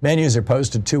 Menus are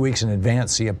posted 2 weeks in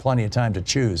advance, so you have plenty of time to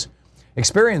choose.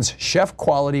 Experience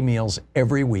chef-quality meals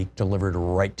every week delivered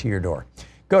right to your door.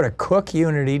 Go to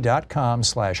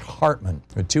cookunity.com/Hartman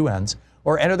with 2 N's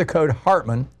or enter the code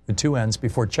Hartman with 2 N's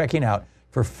before checking out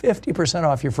for 50%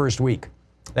 off your first week.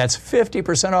 That's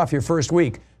 50% off your first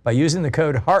week by using the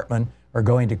code Hartman or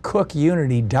going to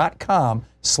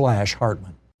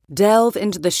cookunity.com/Hartman. Delve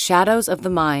into the shadows of the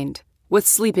mind with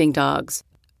Sleeping Dogs,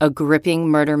 a gripping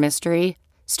murder mystery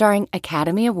starring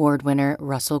Academy Award winner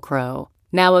Russell Crowe.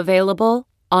 Now available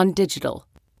on digital.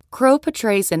 Crowe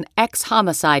portrays an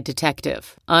ex-homicide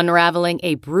detective unraveling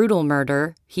a brutal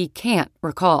murder he can't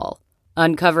recall.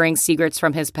 Uncovering secrets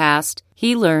from his past,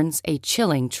 he learns a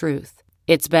chilling truth.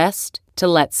 It's best to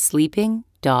let sleeping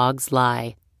dogs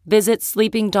lie. Visit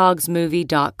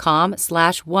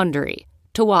sleepingdogsmovie.com/Wondery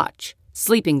to watch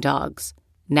Sleeping Dogs,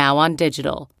 now on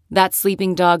digital. That's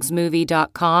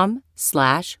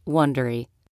sleepingdogsmovie.com/Wondery.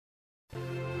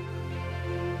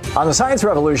 On the Science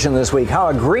Revolution this week, how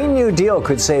a Green New Deal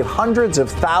could save hundreds of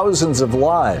thousands of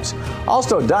lives.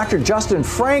 Also, Dr. Justin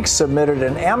Frank submitted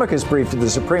an amicus brief to the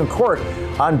Supreme Court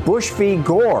on Bush v.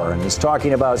 Gore and is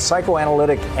talking about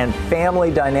psychoanalytic and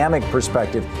family dynamic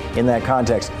perspective in that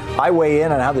context. I weigh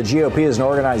in on how the GOP is an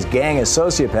organized gang of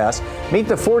sociopaths. Meet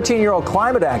the 14-year-old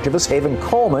climate activist, Haven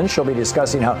Coleman. She'll be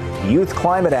discussing how youth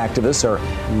climate activists are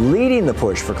leading the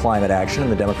push for climate action in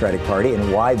the Democratic Party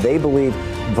and why they believe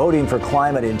voting for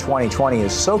climate in 2020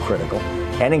 is so critical.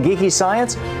 And in Geeky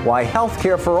Science, why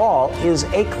healthcare for all is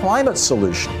a climate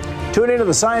solution. Tune into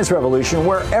the Science Revolution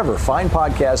wherever fine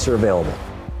podcasts are available.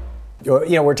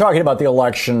 We're talking about the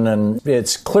election, and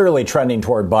it's clearly trending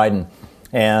toward Biden.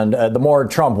 And the more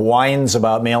Trump whines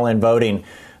about mail-in voting,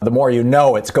 the more you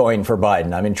know it's going for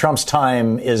Biden. I mean, Trump's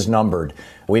time is numbered.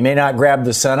 We may not grab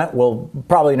the Senate. We'll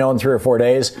probably know in 3 or 4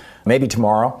 days, maybe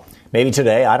tomorrow. Maybe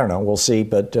today, I don't know, we'll see,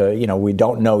 but, we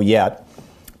don't know yet.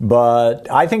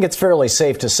 But I think it's fairly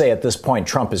safe to say at this point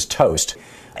Trump is toast.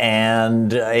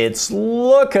 And it's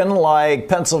looking like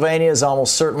Pennsylvania is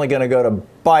almost certainly going to go to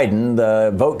Biden.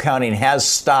 The vote counting has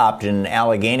stopped in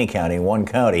Allegheny County, one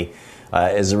county,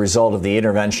 as a result of the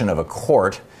intervention of a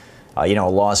court, a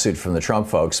lawsuit from the Trump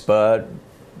folks. But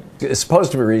it's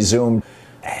supposed to be resumed.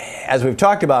 As we've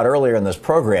talked about earlier in this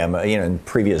program, in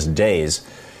previous days,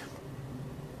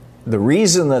 the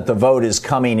reason that the vote is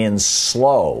coming in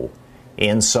slow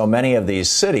in so many of these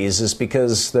cities is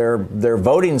because their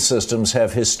voting systems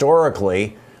have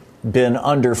historically been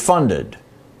underfunded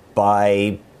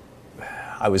by,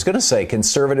 I was going to say,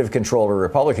 conservative-controlled or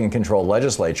Republican-controlled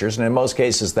legislatures, and in most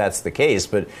cases that's the case,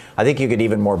 but I think you could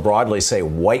even more broadly say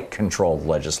white-controlled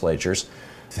legislatures.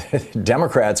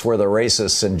 Democrats were the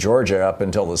racists in Georgia up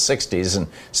until the 60s and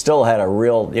still had a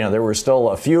real, there were still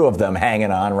a few of them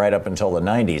hanging on right up until the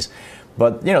 90s.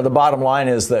 But, the bottom line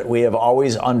is that we have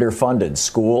always underfunded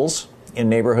schools in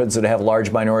neighborhoods that have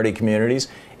large minority communities,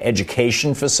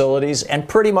 education facilities, and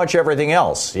pretty much everything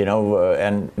else,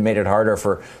 and made it harder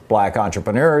for black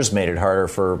entrepreneurs, made it harder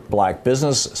for black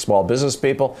small business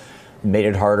people, made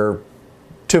it harder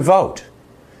to vote.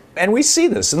 And we see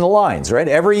this in the lines, right?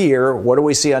 Every year, what do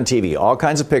we see on TV? All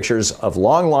kinds of pictures of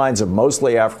long lines of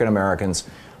mostly African Americans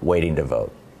waiting to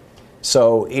vote.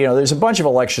 So, there's a bunch of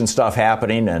election stuff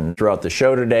happening, and throughout the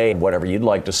show today, whatever you'd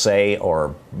like to say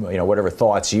or, whatever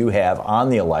thoughts you have on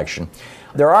the election.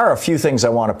 There are a few things I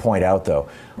want to point out, though.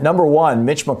 Number one,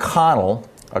 Mitch McConnell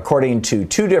according to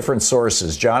two different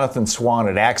sources, Jonathan Swan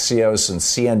at Axios and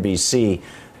CNBC,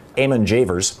 Eamon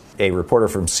Javers, a reporter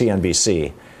from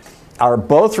CNBC, are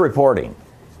both reporting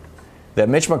that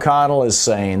Mitch McConnell is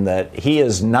saying that he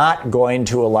is not going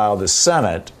to allow the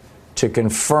Senate to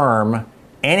confirm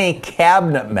any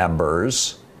cabinet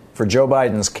members for Joe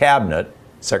Biden's cabinet,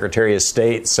 Secretary of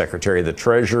State, Secretary of the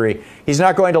Treasury. He's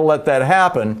not going to let that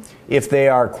happen if they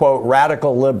are, quote,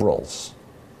 radical liberals,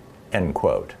 end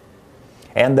quote.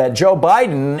 And that Joe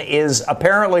Biden is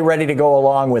apparently ready to go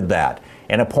along with that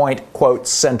and appoint, quote,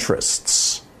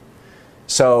 centrists.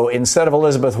 So instead of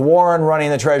Elizabeth Warren running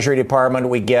the Treasury Department,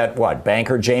 we get, what,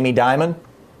 banker Jamie Dimon?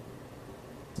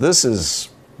 This is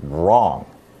wrong.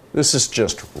 This is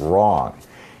just wrong.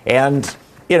 And,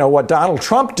 you know, what Donald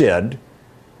Trump did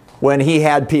when he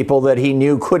had people that he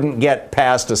knew couldn't get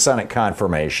past a Senate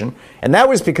confirmation, and that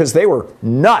was because they were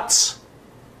nuts,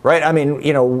 right? I mean,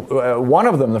 you know, one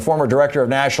of them, the former director of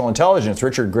national intelligence,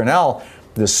 Richard Grenell,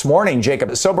 this morning, Jacob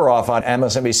Soboroff on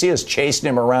MSNBC is chasing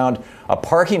him around a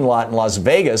parking lot in Las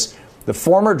Vegas. The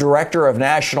former director of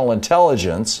national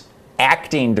intelligence,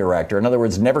 acting director, in other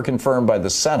words, never confirmed by the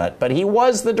Senate, but he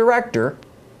was the director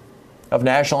of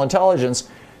national intelligence.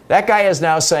 That guy is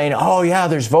now saying, oh, yeah,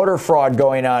 there's voter fraud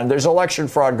going on. There's election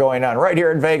fraud going on right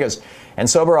here in Vegas. And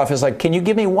Soboroff is like, can you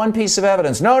give me one piece of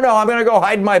evidence? No, I'm going to go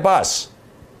hide in my bus.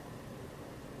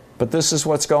 But this is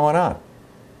what's going on.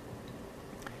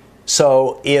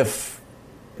 So if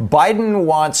Biden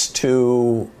wants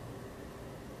to,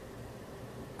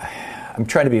 I'm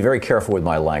trying to be very careful with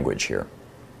my language here.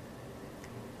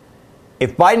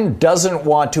 If Biden doesn't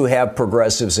want to have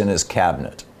progressives in his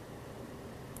cabinet,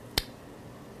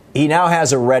 he now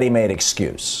has a ready-made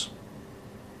excuse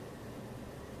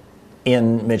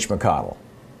in Mitch McConnell.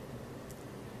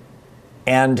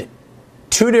 And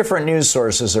two different news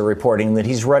sources are reporting that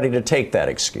he's ready to take that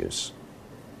excuse.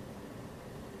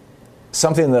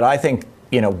 Something that I think,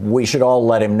 you know, we should all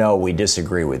let him know we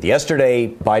disagree with. Yesterday,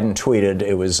 Biden tweeted,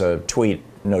 it was a tweet,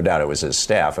 no doubt it was his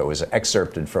staff, it was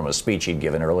excerpted from a speech he'd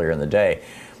given earlier in the day,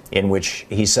 in which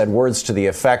he said words to the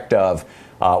effect of,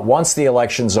 once the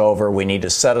election's over, we need to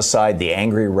set aside the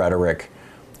angry rhetoric.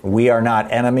 We are not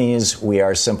enemies, we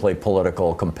are simply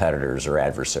political competitors or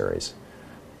adversaries.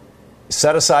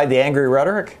 Set aside the angry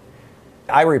rhetoric?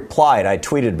 I replied, I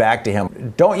tweeted back to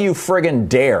him, don't you friggin'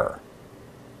 dare.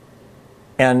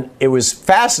 And it was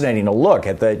fascinating to look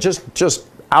at the just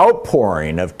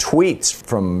outpouring of tweets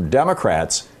from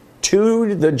Democrats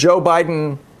to the Joe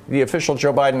Biden, the official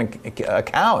Joe Biden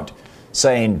account,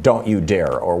 saying, don't you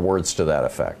dare, or words to that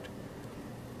effect.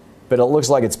 But it looks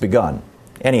like it's begun.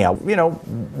 Anyhow, you know,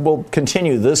 we'll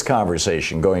continue this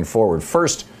conversation going forward.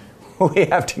 First, we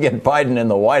have to get Biden in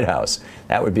the White House.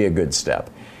 That would be a good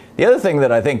step. The other thing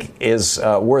that I think is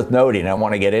worth noting, I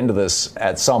want to get into this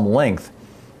at some length,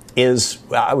 is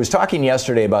I was talking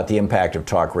yesterday about the impact of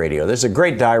talk radio. There's a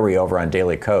great diary over on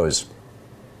Daily Kos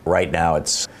right now.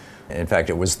 In fact,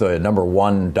 it was the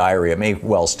 #1 diary. It may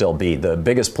well still be the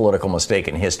biggest political mistake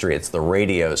in history. It's the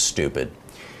radio stupid,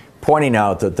 pointing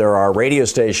out that there are radio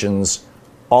stations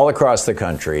all across the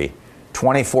country,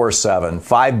 24/7,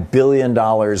 $5 billion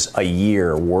a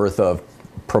year worth of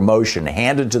promotion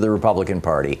handed to the Republican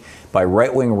Party by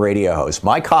right-wing radio hosts,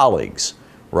 my colleagues,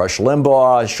 Rush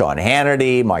Limbaugh, Sean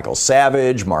Hannity, Michael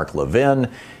Savage, Mark Levin.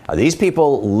 These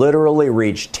people literally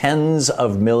reach tens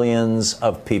of millions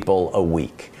of people a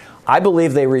week. I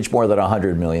believe they reach more than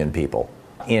 100 million people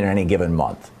in any given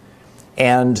month.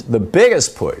 And the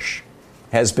biggest push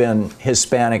has been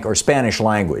Hispanic or Spanish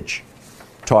language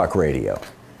talk radio.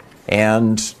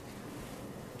 And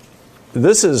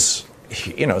this is,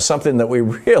 you know, something that we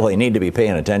really need to be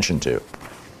paying attention to.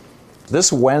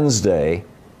 This Wednesday,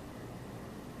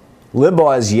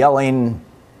 Limbaugh is yelling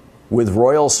with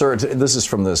royal this is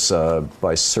from this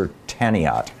by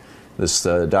Sertaniat, this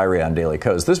diary on Daily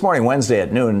Kos. This morning, Wednesday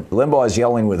at noon, Limbaugh is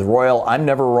yelling with royal, I'm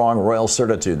never wrong, royal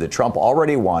certitude that Trump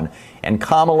already won, and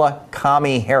Kamala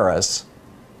Kami Harris,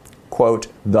 quote,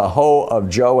 the hoe of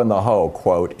Joe and the hoe,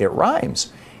 quote, it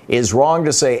rhymes, is wrong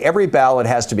to say every ballot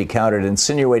has to be counted,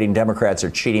 insinuating Democrats are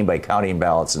cheating by counting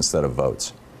ballots instead of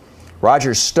votes.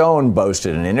 Roger Stone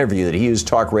boasted in an interview that he used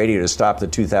talk radio to stop the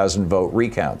 2000 vote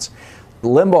recounts.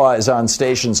 Limbaugh is on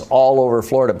stations all over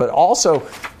Florida, but also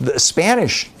the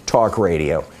Spanish talk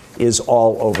radio is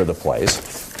all over the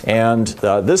place. And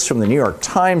this from the New York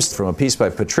Times, from a piece by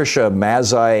Patricia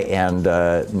Mazzei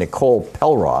and Nicole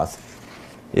Pelroth,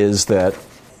 is that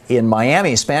in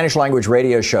Miami, Spanish language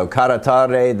radio show Cara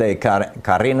Tarde de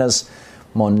Carinas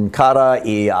Moncada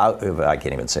I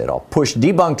can't even say it all, pushed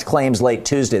debunked claims late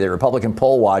Tuesday that Republican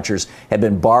poll watchers had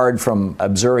been barred from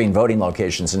observing voting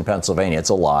locations in Pennsylvania. It's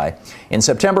a lie. In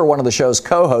September, one of the show's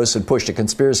co-hosts had pushed a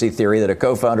conspiracy theory that a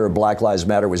co-founder of Black Lives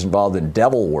Matter was involved in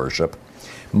devil worship.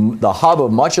 The hub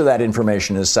of much of that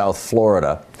information is South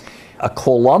Florida. A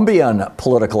Colombian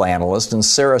political analyst in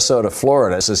Sarasota,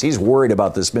 Florida, says he's worried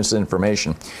about this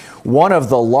misinformation. One of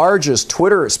the largest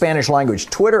Spanish-language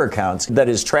Twitter accounts that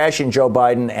is trashing Joe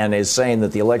Biden and is saying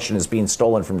that the election is being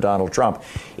stolen from Donald Trump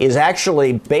is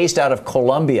actually based out of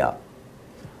Colombia,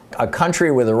 a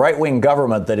country with a right-wing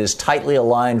government that is tightly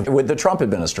aligned with the Trump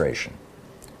administration,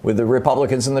 with the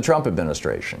Republicans in the Trump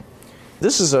administration.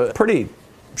 This is a pretty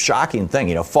shocking thing.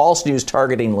 You know, false news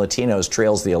targeting Latinos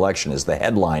trails the election is the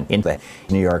headline in the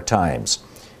New York Times.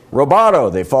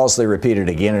 Robado, they falsely repeated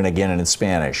again and again in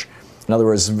Spanish. In other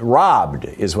words, robbed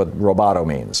is what robado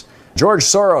means. George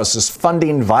Soros is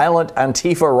funding violent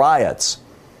Antifa riots.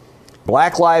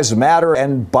 Black Lives Matter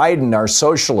and Biden are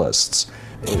socialists.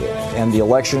 And the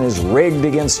election is rigged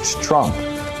against Trump.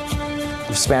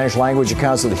 Spanish language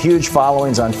accounts with huge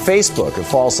followings on Facebook have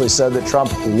falsely said that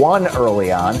Trump won early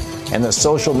on and that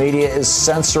social media is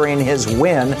censoring his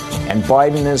win and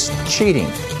Biden is cheating.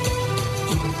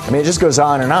 I mean, it just goes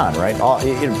on and on, right?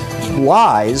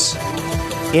 Lies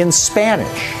in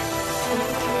Spanish.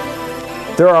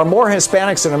 There are more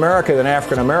Hispanics in America than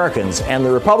African Americans, and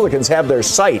the Republicans have their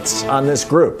sights on this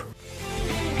group.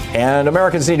 And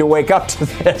Americans need to wake up to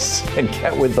this and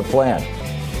get with the plan.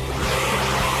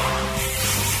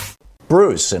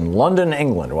 Bruce in London,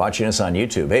 England, watching us on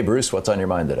YouTube. Hey, Bruce, what's on your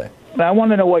mind today? I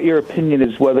want to know what your opinion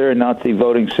is whether or not the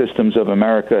voting systems of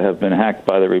America have been hacked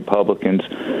by the Republicans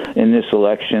in this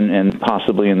election and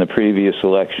possibly in the previous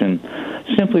election,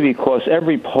 simply because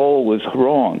every poll was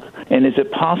wrong. And is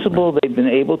it possible they've been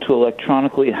able to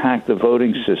electronically hack the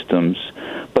voting systems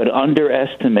but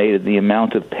underestimated the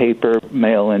amount of paper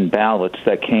mail-in ballots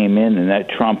that came in, and that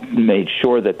Trump made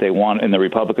sure that and the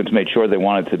Republicans made sure they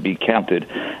wanted to be counted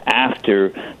after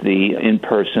the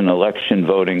in-person election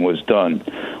voting was done?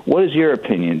 What is your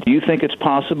opinion? Do you think it's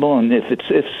possible? And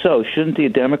if so, shouldn't the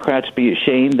Democrats be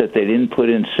ashamed that they didn't put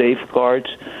in safeguards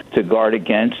to guard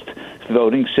against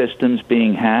voting systems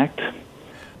being hacked?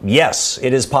 Yes,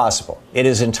 it is possible. It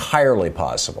is entirely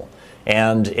possible.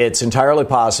 And it's entirely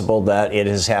possible that it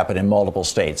has happened in multiple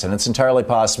states. And it's entirely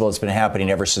possible it's been happening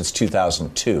ever since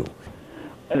 2002.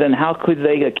 Then how could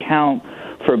they account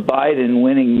for Biden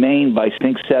winning Maine by, I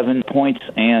think, 7 points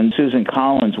and Susan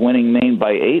Collins winning Maine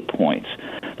by 8 points?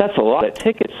 That's a lot of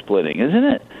ticket splitting, isn't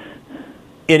it?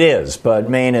 It is, but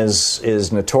Maine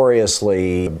is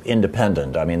notoriously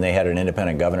independent. I mean, they had an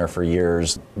independent governor for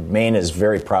years. Maine is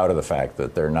very proud of the fact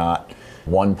that they're not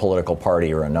one political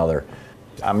party or another.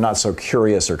 I'm not so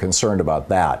curious or concerned about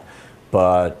that,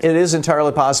 but it is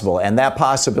entirely possible, and that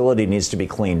possibility needs to be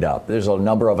cleaned up. There's a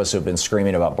number of us who've been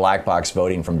screaming about black box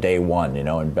voting from day one,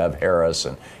 and Bev Harris,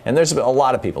 and there's a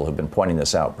lot of people who've been pointing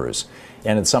this out, Bruce,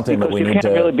 and it's something that we need to... Because you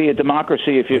can't really be a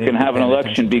democracy if you can have an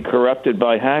election be corrupted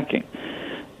by hacking.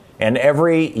 And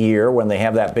every year when they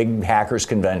have that big hackers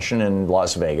convention in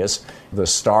Las Vegas, the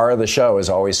star of the show is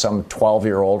always some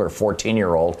 12-year-old or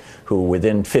 14-year-old who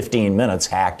within 15 minutes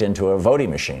hacked into a voting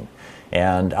machine.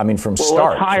 And I mean, from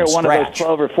start, let's hire one of those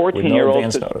 12 or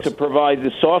 14-year-olds to provide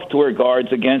the software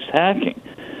guards against hacking.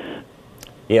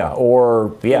 Yeah,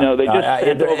 or, yeah. They just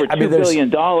spent over $2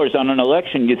 billion on an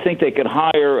election. You'd think they could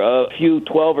hire a few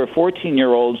 12 or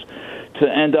 14-year-olds to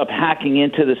end up hacking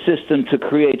into the system to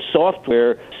create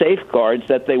software safeguards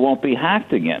that they won't be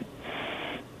hacked again.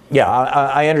 Yeah,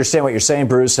 I understand what you're saying,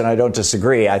 Bruce, and I don't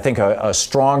disagree. I think a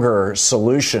stronger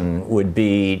solution would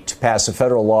be to pass a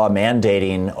federal law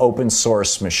mandating open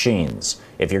source machines.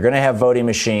 If you're going to have voting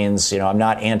machines, I'm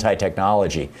not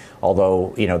anti-technology,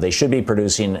 although, they should be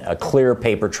producing a clear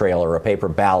paper trail or a paper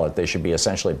ballot. They should be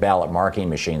essentially ballot marking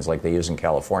machines like they use in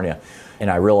California. And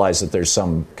I realize that there's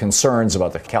some concerns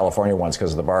about the California ones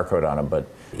because of the barcode on them, but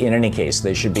in any case,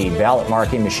 they should be ballot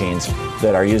marking machines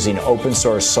that are using open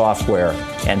source software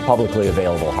and publicly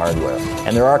available hardware.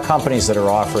 And there are companies that are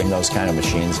offering those kind of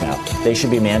machines now. They should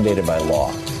be mandated by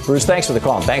law. Bruce, thanks for the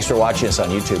call, and thanks for watching us on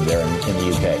YouTube there in the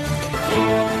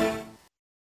UK.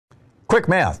 Quick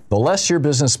math. The less your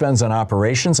business spends on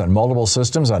operations, on multiple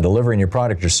systems, on delivering your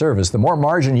product or service, the more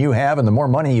margin you have and the more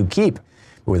money you keep.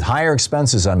 With higher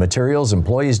expenses on materials,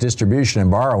 employees, distribution, and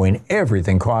borrowing,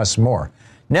 everything costs more.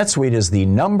 NetSuite is the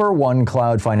 #1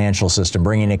 cloud financial system,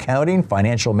 bringing accounting,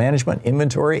 financial management,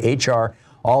 inventory, HR,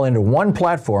 all into one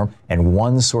platform and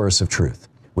one source of truth.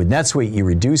 With NetSuite, you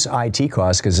reduce IT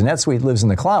costs because NetSuite lives in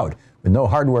the cloud with no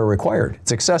hardware required.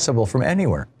 It's accessible from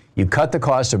anywhere. You cut the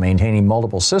cost of maintaining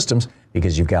multiple systems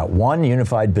because you've got one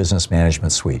unified business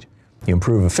management suite. You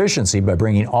improve efficiency by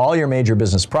bringing all your major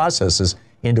business processes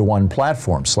into one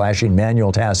platform, slashing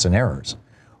manual tasks and errors.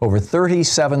 Over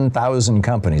 37,000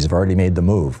 companies have already made the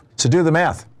move. So do the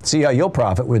math. See how you'll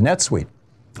profit with NetSuite.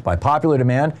 By popular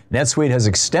demand, NetSuite has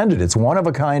extended its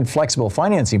one-of-a-kind flexible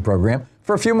financing program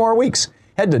for a few more weeks.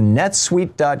 Head to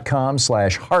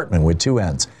netsuite.com/Hartman with 2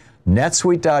 N's.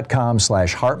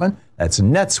 netsuite.com/Hartman. That's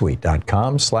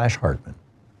netsuite.com/Hartman.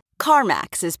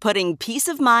 CarMax is putting peace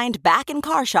of mind back in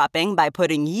car shopping by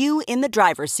putting you in the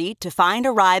driver's seat to find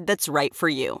a ride that's right for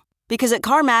you. Because at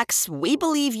CarMax, we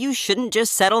believe you shouldn't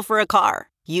just settle for a car.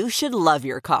 You should love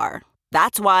your car.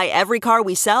 That's why every car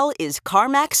we sell is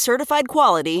CarMax certified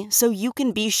quality, so you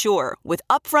can be sure with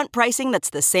upfront pricing that's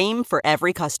the same for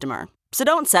every customer. So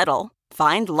don't settle.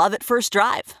 Find love at first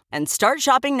drive and start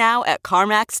shopping now at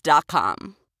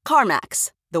CarMax.com. CarMax,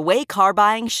 the way car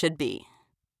buying should be.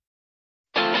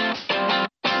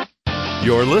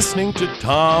 You're listening to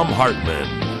Thom Hartmann.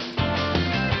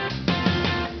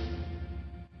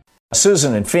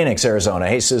 Susan in Phoenix, Arizona.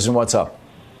 Hey, Susan, what's up?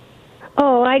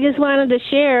 Oh, I just wanted to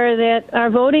share that our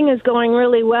voting is going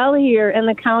really well here and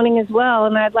the counting as well,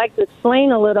 and I'd like to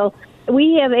explain a little.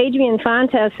 We have Adrian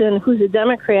Fonteson, who's a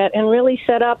Democrat, and really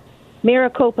set up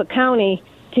Maricopa County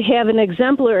to have an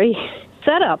exemplary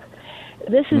setup.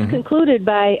 This is concluded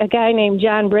by a guy named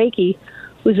John Brakey,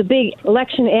 who's a big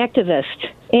election activist.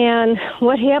 And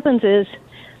what happens is,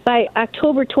 by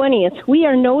October 20th, we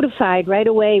are notified right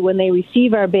away when they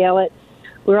receive our ballot.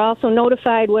 We're also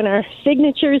notified when our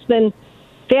signature's been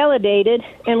validated,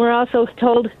 and we're also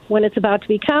told when it's about to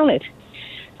be counted.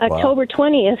 Wow. October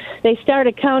 20th, they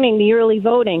started counting the early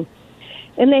voting,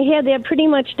 and they had that pretty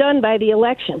much done by the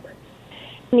election.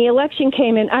 And the election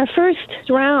came in. Our first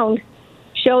round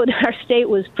showed our state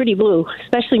was pretty blue,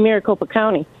 especially Maricopa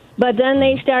County. But then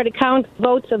they started count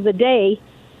votes of the day.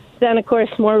 Then, of course,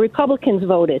 more Republicans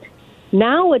voted.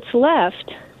 Now what's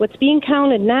left, what's being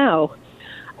counted now,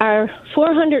 are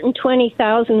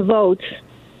 420,000 votes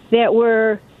that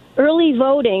were early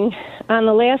voting on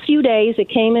the last few days. It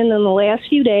came in the last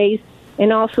few days,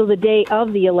 and also the day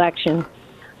of the election.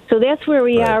 So that's where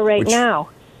we are right now.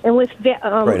 And with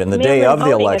right, and the day of the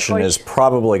election is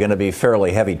probably going to be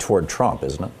fairly heavy toward Trump,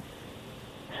 isn't it?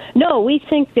 No, we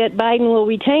think that Biden will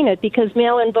retain it because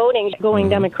mail-in voting is going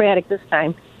Democratic this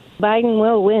time. Biden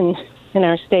will win in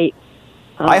our state.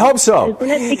 I hope so.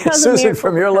 Susan,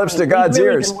 from your lips to God's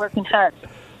ears. Been working hard.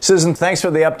 Susan, thanks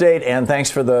for the update, and thanks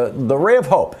for the ray of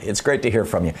hope. It's great to hear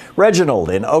from you.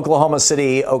 Reginald in Oklahoma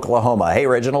City, Oklahoma. Hey,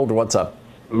 Reginald, what's up?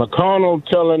 McConnell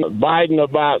telling Biden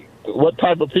about what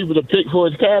type of people to pick for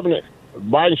his cabinet.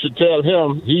 Biden should tell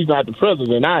him he's not the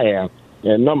president, I am.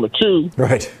 And number two,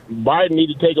 Biden need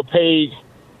to take a page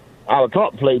out of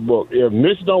Trump playbook. If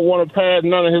Mitch don't want to pass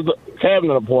none of his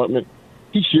cabinet appointment,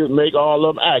 he should make all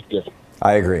of them active.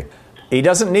 I agree. He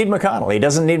doesn't need McConnell. He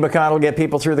doesn't need McConnell to get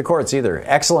people through the courts either.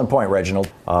 Excellent point,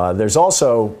 Reginald. There's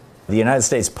also the United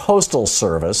States Postal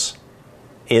Service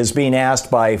is being asked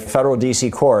by federal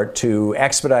D.C. court to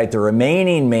expedite the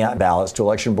remaining ballots to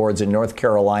election boards in North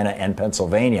Carolina and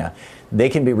Pennsylvania. They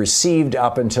can be received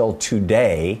up until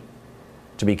today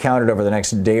to be counted over the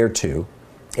next day or two.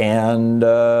 And,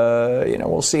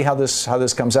 we'll see how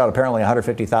this comes out. Apparently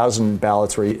 150,000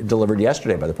 ballots were delivered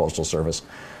yesterday by the Postal Service.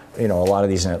 A lot of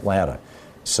these in Atlanta.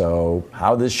 So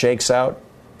how this shakes out,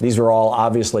 these were all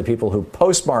obviously people who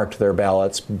postmarked their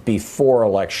ballots before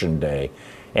Election Day.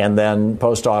 And then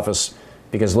post office,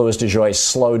 because Louis DeJoy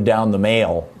slowed down the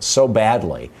mail so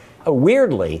badly.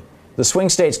 Weirdly, the swing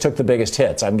states took the biggest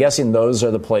hits. I'm guessing those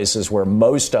are the places where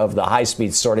most of the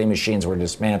high-speed sorting machines were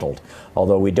dismantled,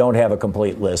 although we don't have a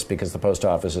complete list because the post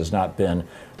office has not been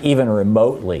even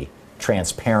remotely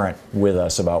transparent with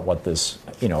us about what this,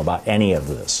 about any of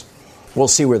this. We'll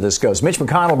see where this goes. Mitch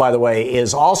McConnell, by the way,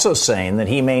 is also saying that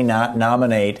he may not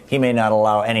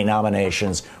allow any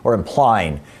nominations, or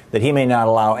implying that he may not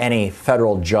allow any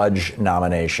federal judge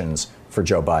nominations for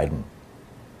Joe Biden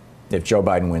if Joe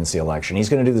Biden wins the election. He's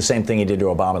going to do the same thing he did to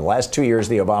Obama. The last 2 years,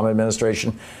 the Obama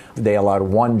administration, they allowed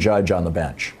one judge on the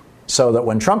bench. So that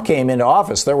when Trump came into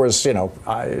office, there was,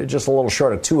 just a little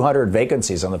short of 200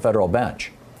 vacancies on the federal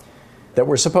bench that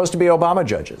were supposed to be Obama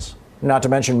judges, not to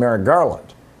mention Merrick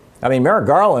Garland. I mean, Merrick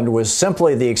Garland was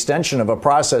simply the extension of a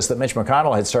process that Mitch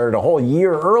McConnell had started a whole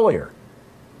year earlier,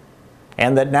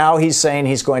 and that now he's saying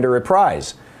he's going to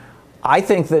reprise. I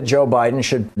think that Joe Biden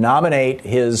should nominate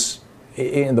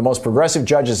the most progressive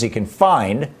judges he can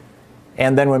find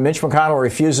And then when Mitch McConnell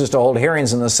refuses to hold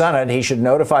hearings in the Senate, he should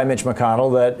notify Mitch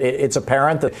McConnell that it's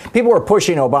apparent that people are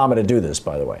pushing Obama to do this,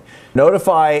 by the way.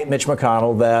 Notify Mitch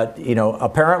McConnell that,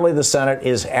 apparently the Senate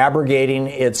is abrogating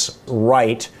its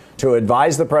right to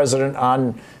advise the president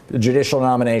on judicial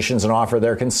nominations and offer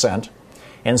their consent.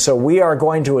 And so we are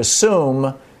going to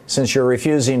assume, since you're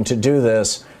refusing to do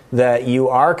this, that you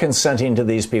are consenting to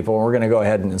these people, and we're going to go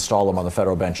ahead and install them on the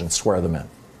federal bench and swear them in.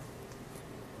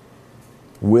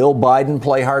 Will Biden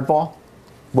play hardball?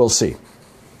 We'll see.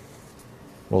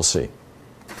 We'll see.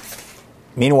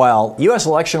 Meanwhile, U.S.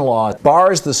 election law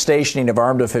bars the stationing of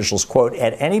armed officials, quote,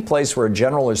 at any place where a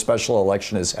general or special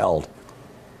election is held.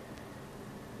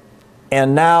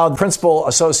 And now Principal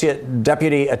Associate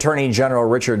Deputy Attorney General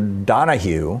Richard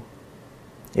Donahue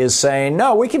is saying,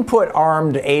 no, we can put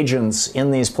armed agents in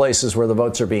these places where the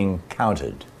votes are being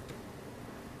counted.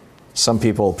 Some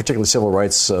people, particularly civil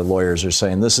rights lawyers, are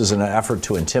saying this is an effort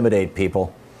to intimidate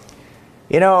people.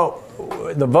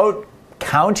 The vote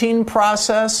counting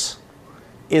process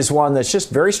is one that's just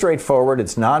very straightforward.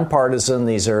 It's nonpartisan.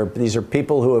 These are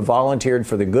people who have volunteered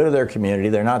for the good of their community.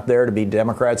 They're not there to be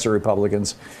Democrats or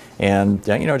Republicans. And,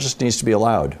 it just needs to be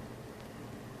allowed.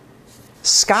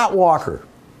 Scott Walker,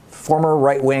 former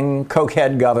right-wing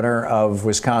cokehead governor of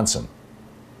Wisconsin.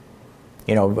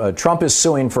 Trump is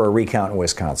suing for a recount in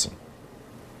Wisconsin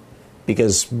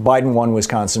because Biden won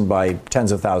Wisconsin by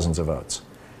tens of thousands of votes.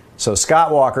 So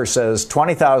Scott Walker says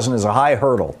 20,000 is a high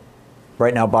hurdle.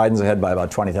 Right now, Biden's ahead by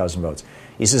about 20,000 votes.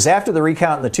 He says after the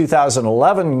recount in the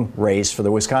 2011 race for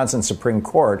the Wisconsin Supreme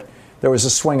Court, there was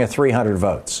a swing of 300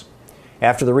 votes.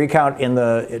 After the recount in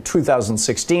the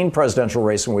 2016 presidential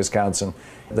race in Wisconsin,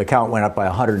 the count went up by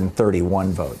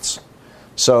 131 votes.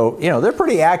 So, they're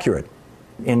pretty accurate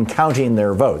in counting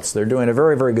their votes. They're doing a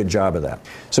very, very good job of that.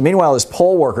 So meanwhile, this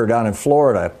poll worker down in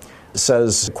Florida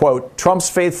says, quote, Trump's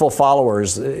faithful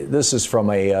followers, this is from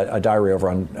a diary over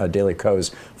on Daily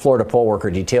Kos, Florida poll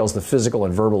worker details the physical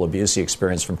and verbal abuse he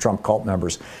experienced from Trump cult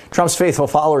members. Trump's faithful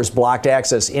followers blocked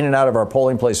access in and out of our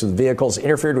polling place with vehicles,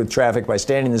 interfered with traffic by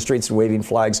standing in the streets and waving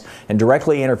flags, and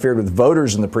directly interfered with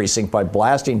voters in the precinct by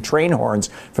blasting train horns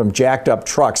from jacked up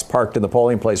trucks parked in the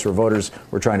polling place where voters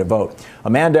were trying to vote. A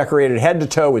man decorated head to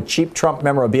toe with cheap Trump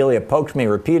memorabilia poked me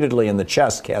repeatedly in the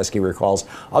chest, Caskey recalls.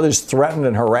 Others threatened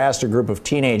and harassed a group of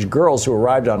teenage girls who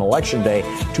arrived on Election Day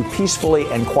to peacefully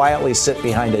and quietly sit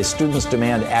behind a Students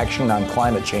Demand Action on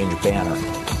Climate Change banner.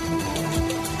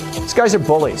 These guys are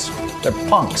bullies. They're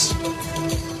punks.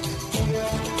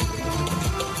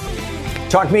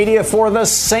 Talk media for the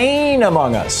sane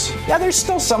among us. Yeah, there's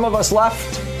still some of us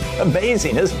left.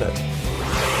 Amazing, isn't it?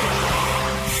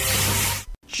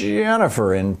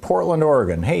 Jennifer in Portland,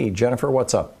 Oregon. Hey, Jennifer,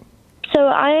 what's up? So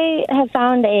I have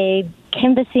found a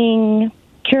canvassing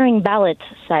curing ballots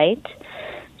site.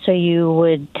 So you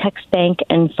would text bank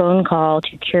and phone call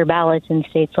to cure ballots in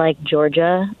states like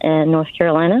Georgia and North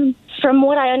Carolina. From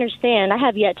what I understand, I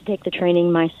have yet to take the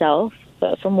training myself,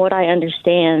 but from what I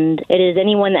understand, it is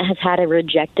anyone that has had a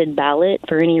rejected ballot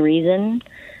for any reason.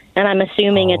 And I'm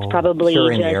assuming it's probably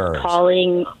just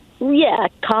calling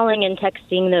and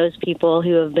texting those people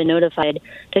who have been notified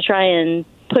to try and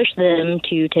push them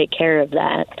to take care of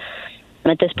that.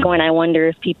 And at this point, I wonder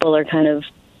if people are kind of,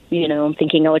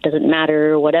 thinking, it doesn't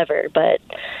matter or whatever. But,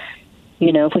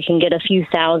 if we can get a few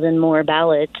thousand more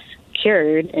ballots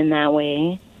cured in that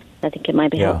way, I think it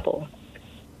might be helpful.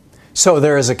 So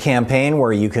there is a campaign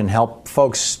where you can help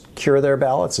folks cure their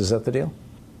ballots. Is that the deal?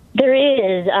 There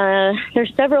is.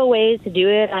 There's several ways to do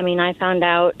it. I mean, I found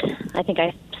out, I think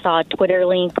I saw a Twitter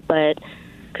link, but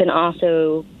can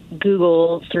also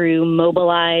Google through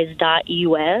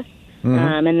mobilize.us.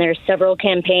 Mm-hmm. And there's several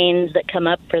campaigns that come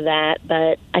up for that,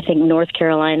 but I think North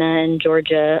Carolina and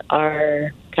Georgia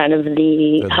are kind of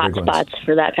the hot spots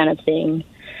for that kind of thing.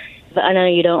 But I know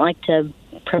you don't like to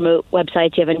promote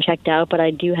websites you haven't checked out, but I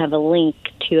do have a link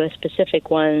to a specific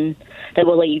one that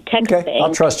will let you text bank.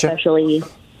 I'll trust you. Especially.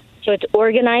 So it's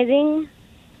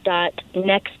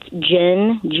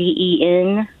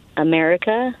organizing.nextgen,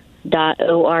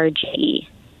 America.org.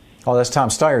 Oh, that's Tom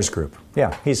Steyer's group.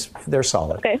 Yeah, they're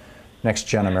solid. Okay. Next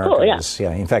Gen America. Cool, yeah.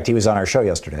 In fact, he was on our show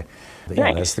yesterday. But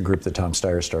yeah, that's the group that Tom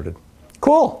Steyer started.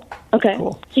 Cool. Okay.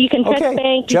 Cool. So you can text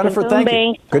bank, Jennifer, you can phone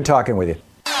thank you. Good talking with you.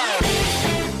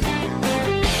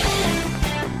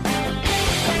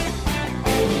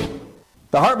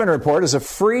 The Hartman Report is a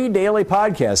free daily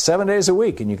podcast 7 days a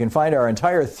week, and you can find our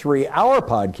entire 3-hour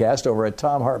podcast over at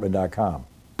TomHartman.com.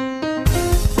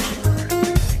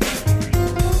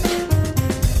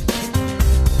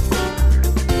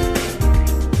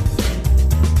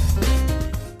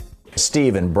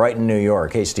 Steve in Brighton, New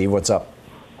York. Hey, Steve, what's up?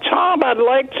 Tom, Tom, I'd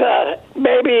like to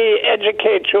maybe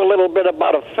educate you a little bit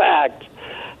about a fact.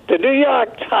 The New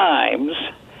York Times,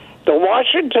 the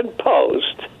Washington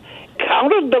Post,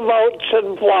 counted the votes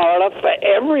in Florida for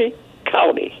every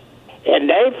county, and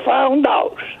they found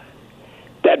out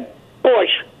that Bush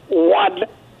won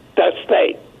the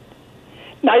state.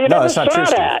 Now, you never saw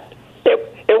that.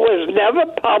 It was never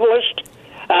published.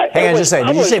 Hang on just a second.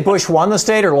 Did you say Bush won the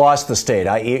state or lost the state?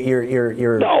 No,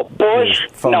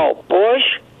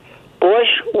 Bush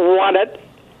won it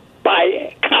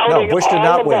by counting Bush did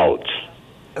not all the votes.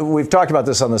 We've talked about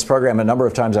this on this program a number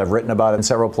of times. I've written about it in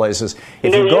several places.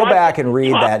 If you go back and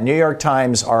read that New York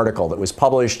Times article that was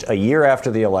published a year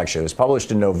after the election, it was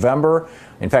published in November.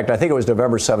 In fact, I think it was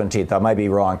November 17th. I might be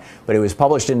wrong. But it was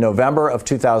published in November of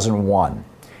 2001.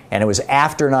 And it was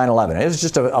after 9/11. It was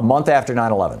just a month after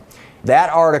 9/11. That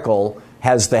article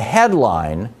has the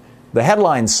headline. The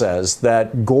headline says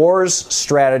that Gore's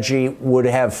strategy would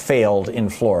have failed in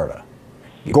Florida.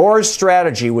 Gore's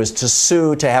strategy was to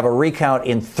sue to have a recount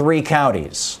in 3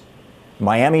 counties,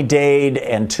 Miami-Dade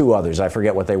and 2 others. I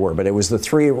forget what they were, but it was the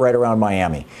 3 right around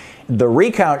Miami. The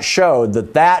recount showed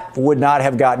that would not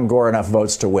have gotten Gore enough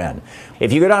votes to win.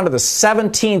 If you go down to the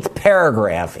 17th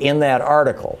paragraph in that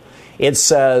article, it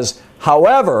says,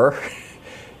 however,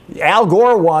 Al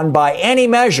Gore won by any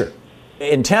measure.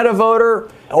 Intent of voter,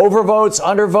 overvotes,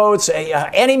 undervotes,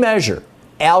 any measure.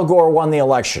 Al Gore won the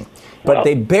election. But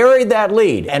they buried that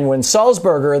lead. And when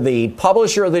Sulzberger, the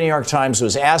publisher of the New York Times,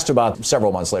 was asked about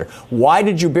several months later, why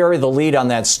did you bury the lead on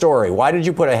that story? Why did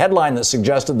you put a headline that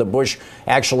suggested that Bush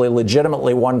actually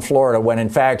legitimately won Florida when, in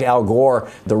fact, Al Gore,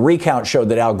 the recount showed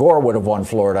that Al Gore would have won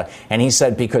Florida? And he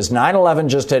said, because 9/11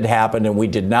 just had happened and we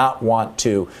did not want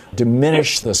to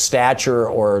diminish the stature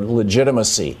or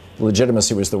legitimacy.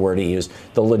 Legitimacy was the word he used.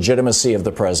 The legitimacy of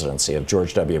the presidency of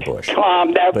George W. Bush.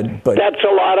 Tom, that's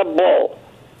a lot of bull.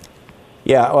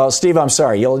 Yeah, well, Steve, I'm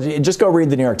sorry. You'll just go read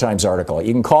the New York Times article.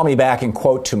 You can call me back and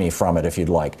quote to me from it if you'd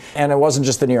like. And it wasn't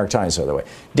just the New York Times, by the way.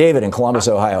 David in Columbus,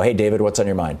 Ohio. Hey, David, what's on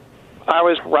your mind? I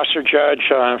was Russer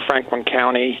Judge in Franklin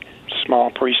County,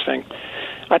 small precinct.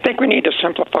 I think we need to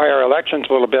simplify our elections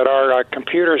a little bit. Our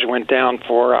computers went down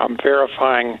for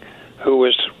verifying who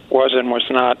was and was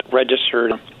not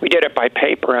registered. We did it by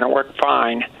paper, and it worked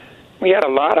fine. We had a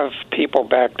lot of people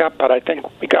backed up, but I think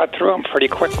we got through them pretty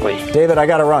quickly. David, I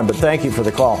got to run, but thank you for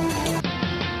the call.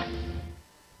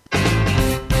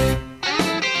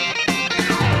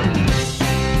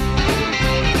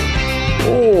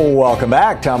 Oh, welcome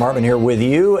back. Tom Hartman here with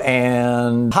you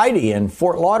and Heidi in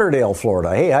Fort Lauderdale,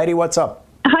 Florida. Hey, Heidi, what's up?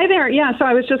 Hi there. Yeah, so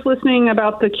I was just listening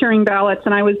about the curing ballots,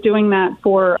 and I was doing that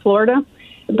for Florida.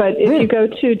 But if you go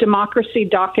to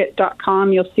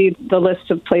democracydocket.com, you'll see the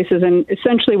list of places. And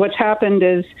essentially what's happened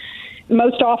is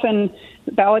most often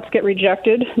ballots get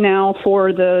rejected now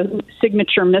for the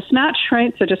signature mismatch,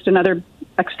 right? So just another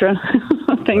extra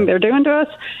thing they're doing to us.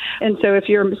 And so if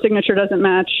your signature doesn't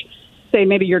match, say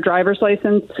maybe your driver's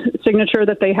license signature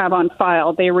that they have on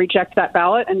file, they reject that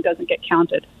ballot and doesn't get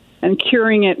counted. And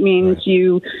curing it means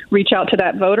you reach out to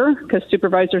that voter, because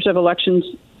supervisors of elections,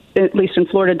 at least in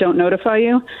Florida, don't notify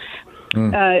you.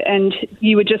 And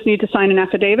you would just need to sign an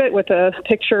affidavit with a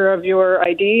picture of your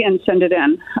ID and send it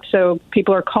in. So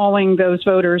people are calling those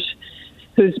voters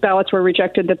whose ballots were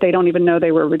rejected that they don't even know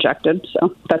they were rejected.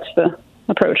 So that's the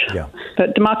approach. Yeah.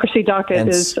 But Democracy Docket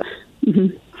is...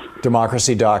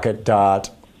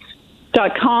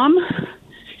 DemocracyDocket.com.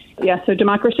 Yeah, so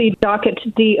Democracy Docket,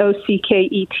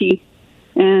 DOCKET.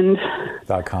 And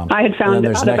 .com. I had found and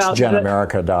then there's out about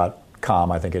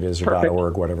nextgenamerica.com, I think it is, or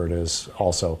 .org, whatever it is,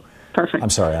 also. Perfect. I'm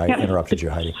sorry, I interrupted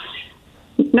you, Heidi.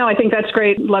 No, I think that's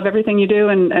great. Love everything you do,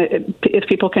 and if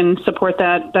people can support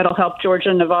that, that'll help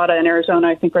Georgia, Nevada, and Arizona.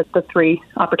 I think are the 3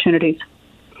 opportunities.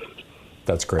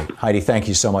 That's great. Heidi, thank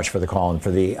you so much for the call and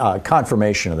for the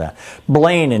confirmation of that.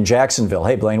 Blaine in Jacksonville.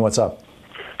 Hey, Blaine, what's up?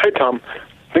 Hey, Tom.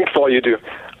 Thanks for all you do.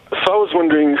 So I was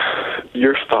wondering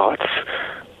your thoughts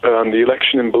on the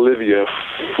election in Bolivia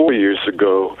 4 years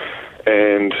ago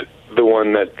and the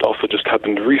one that also just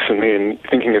happened recently, and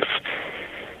thinking if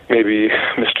maybe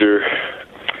Mr.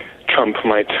 Trump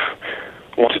might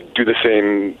want to do the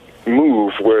same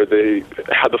move where they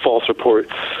had the false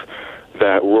reports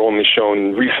that were only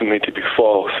shown recently to be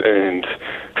false, and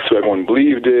so everyone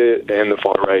believed it, and the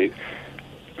far right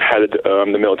had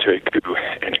the military coup,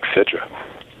 and etc.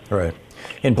 Right.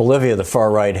 In Bolivia, the far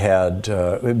right had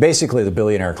basically the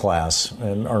billionaire class,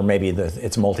 or maybe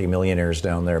it's multimillionaires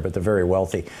down there, but they're very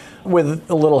wealthy, with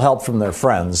a little help from their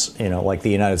friends, like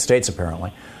the United States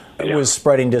apparently, was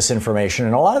spreading disinformation.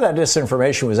 And a lot of that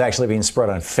disinformation was actually being spread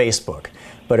on Facebook.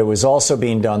 But it was also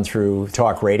being done through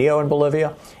talk radio in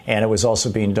Bolivia, and it was also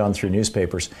being done through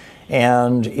newspapers.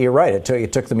 And you're right,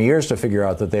 it took them years to figure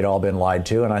out that they'd all been lied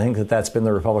to, and I think that that's been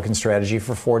the Republican strategy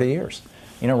for 40 years.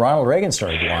 Ronald Reagan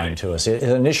started lying to us. His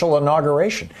initial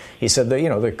inauguration, he said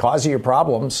that, the cause of your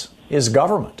problems is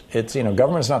government. It's,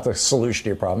 government's not the solution to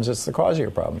your problems, it's the cause of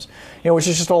your problems, which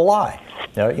is just a lie,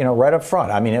 right up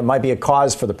front. I mean, it might be a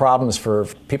cause for the problems for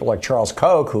people like Charles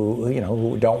Koch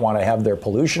who don't want to have their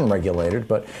pollution regulated,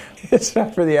 but it's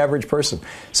not for the average person.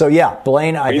 So, yeah,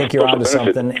 Blaine, I think you're onto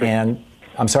something. And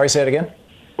I'm sorry, say it again?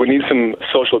 We need some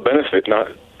social benefit, not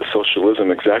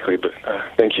socialism exactly, but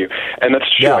thank you. And that's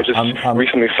true. Yeah, I just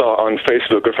recently saw on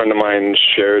Facebook a friend of mine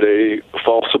shared a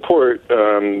false report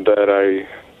that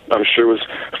I'm sure was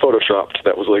photoshopped.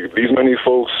 That was like, these many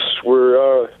folks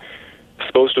were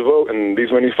supposed to vote, and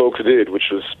these many folks did, which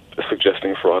was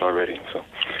suggesting fraud already. So,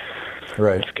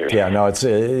 right. Yeah. No. It's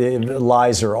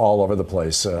lies are all over the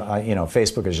place.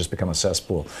 Facebook has just become a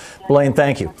cesspool. Blaine,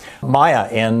 thank you. Maya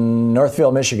in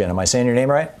Northville, Michigan. Am I saying your name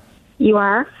right? You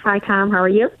are. Hi, Tom. How are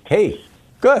you? Hey.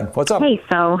 Good. What's up? Hey.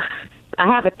 So, I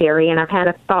have a theory, and I've had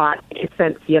a thought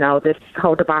since this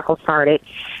whole debacle started.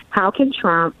 How can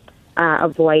Trump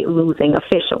avoid losing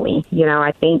officially?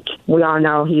 I think we all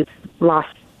know he's lost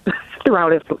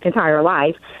throughout his entire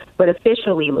life, but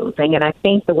officially losing. And I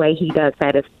think the way he does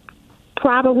that is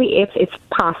probably, if it's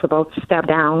possible, to step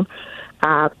down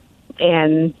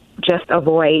and just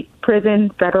avoid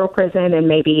prison, federal prison, and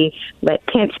maybe let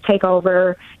Pence take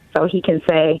over so he can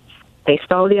say, they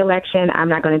stole the election, I'm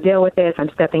not going to deal with this, I'm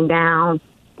stepping down.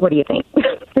 What do you think?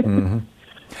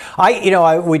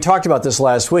 Mm-hmm. We talked about this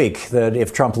last week, that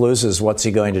if Trump loses, what's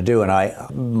he going to do? And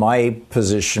my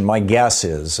position, my guess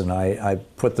is, and I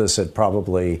put this at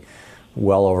probably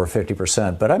well over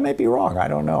 50%, but I may be wrong. I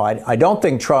don't know. I don't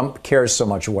think Trump cares so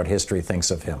much what history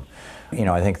thinks of him.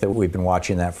 I think that we've been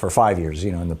watching that for 5 years,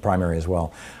 in the primary as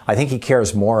well. I think he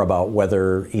cares more about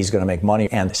whether he's going to make money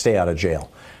and stay out of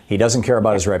jail. He doesn't care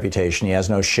about his reputation. He has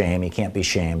no shame. He can't be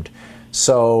shamed.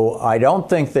 So I don't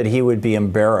think that he would be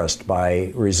embarrassed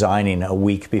by resigning a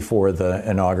week before the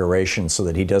inauguration so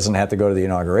that he doesn't have to go to the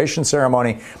inauguration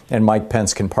ceremony and Mike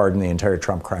Pence can pardon the entire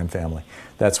Trump crime family.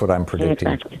 That's what I'm predicting.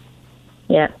 Exactly.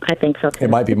 Yeah, I think so too. It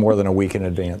might be more than a week in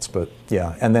advance, but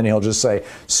yeah. And then he'll just say,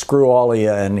 screw all of you,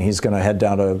 and he's going to head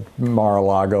down to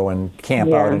Mar-a-Lago and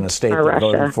camp out in a state that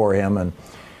voted for him. And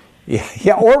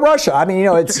yeah, or Russia. I mean,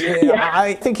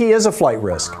 I think he is a flight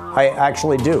risk. I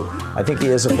actually do. I think he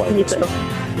is a flight risk.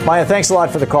 Maya, thanks a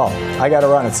lot for the call. I got to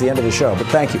run. It's the end of the show, but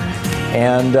thank you.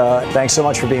 And thanks so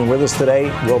much for being with us today.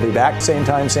 We'll be back same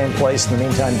time, same place. In the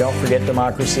meantime, don't forget,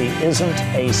 democracy isn't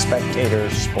a spectator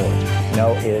sport.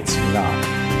 No, it's not.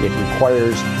 It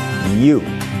requires you.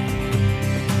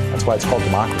 That's why it's called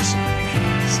democracy.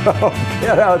 So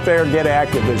get out there, get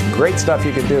active. There's great stuff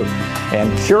you can do.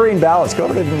 And curing ballots,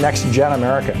 go to Next Gen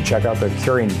America and check out their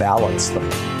curing ballots thing.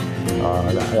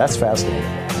 That's fascinating.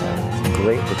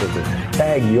 Great that they do.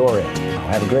 Tag you're it.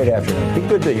 Have a great afternoon. Be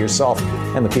good to yourself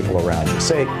and the people around you.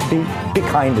 Say, be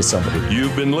kind to somebody.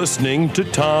 You've been listening to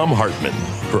Thom Hartmann.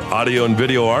 For audio and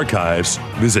video archives,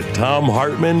 visit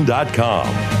thomhartmann.com.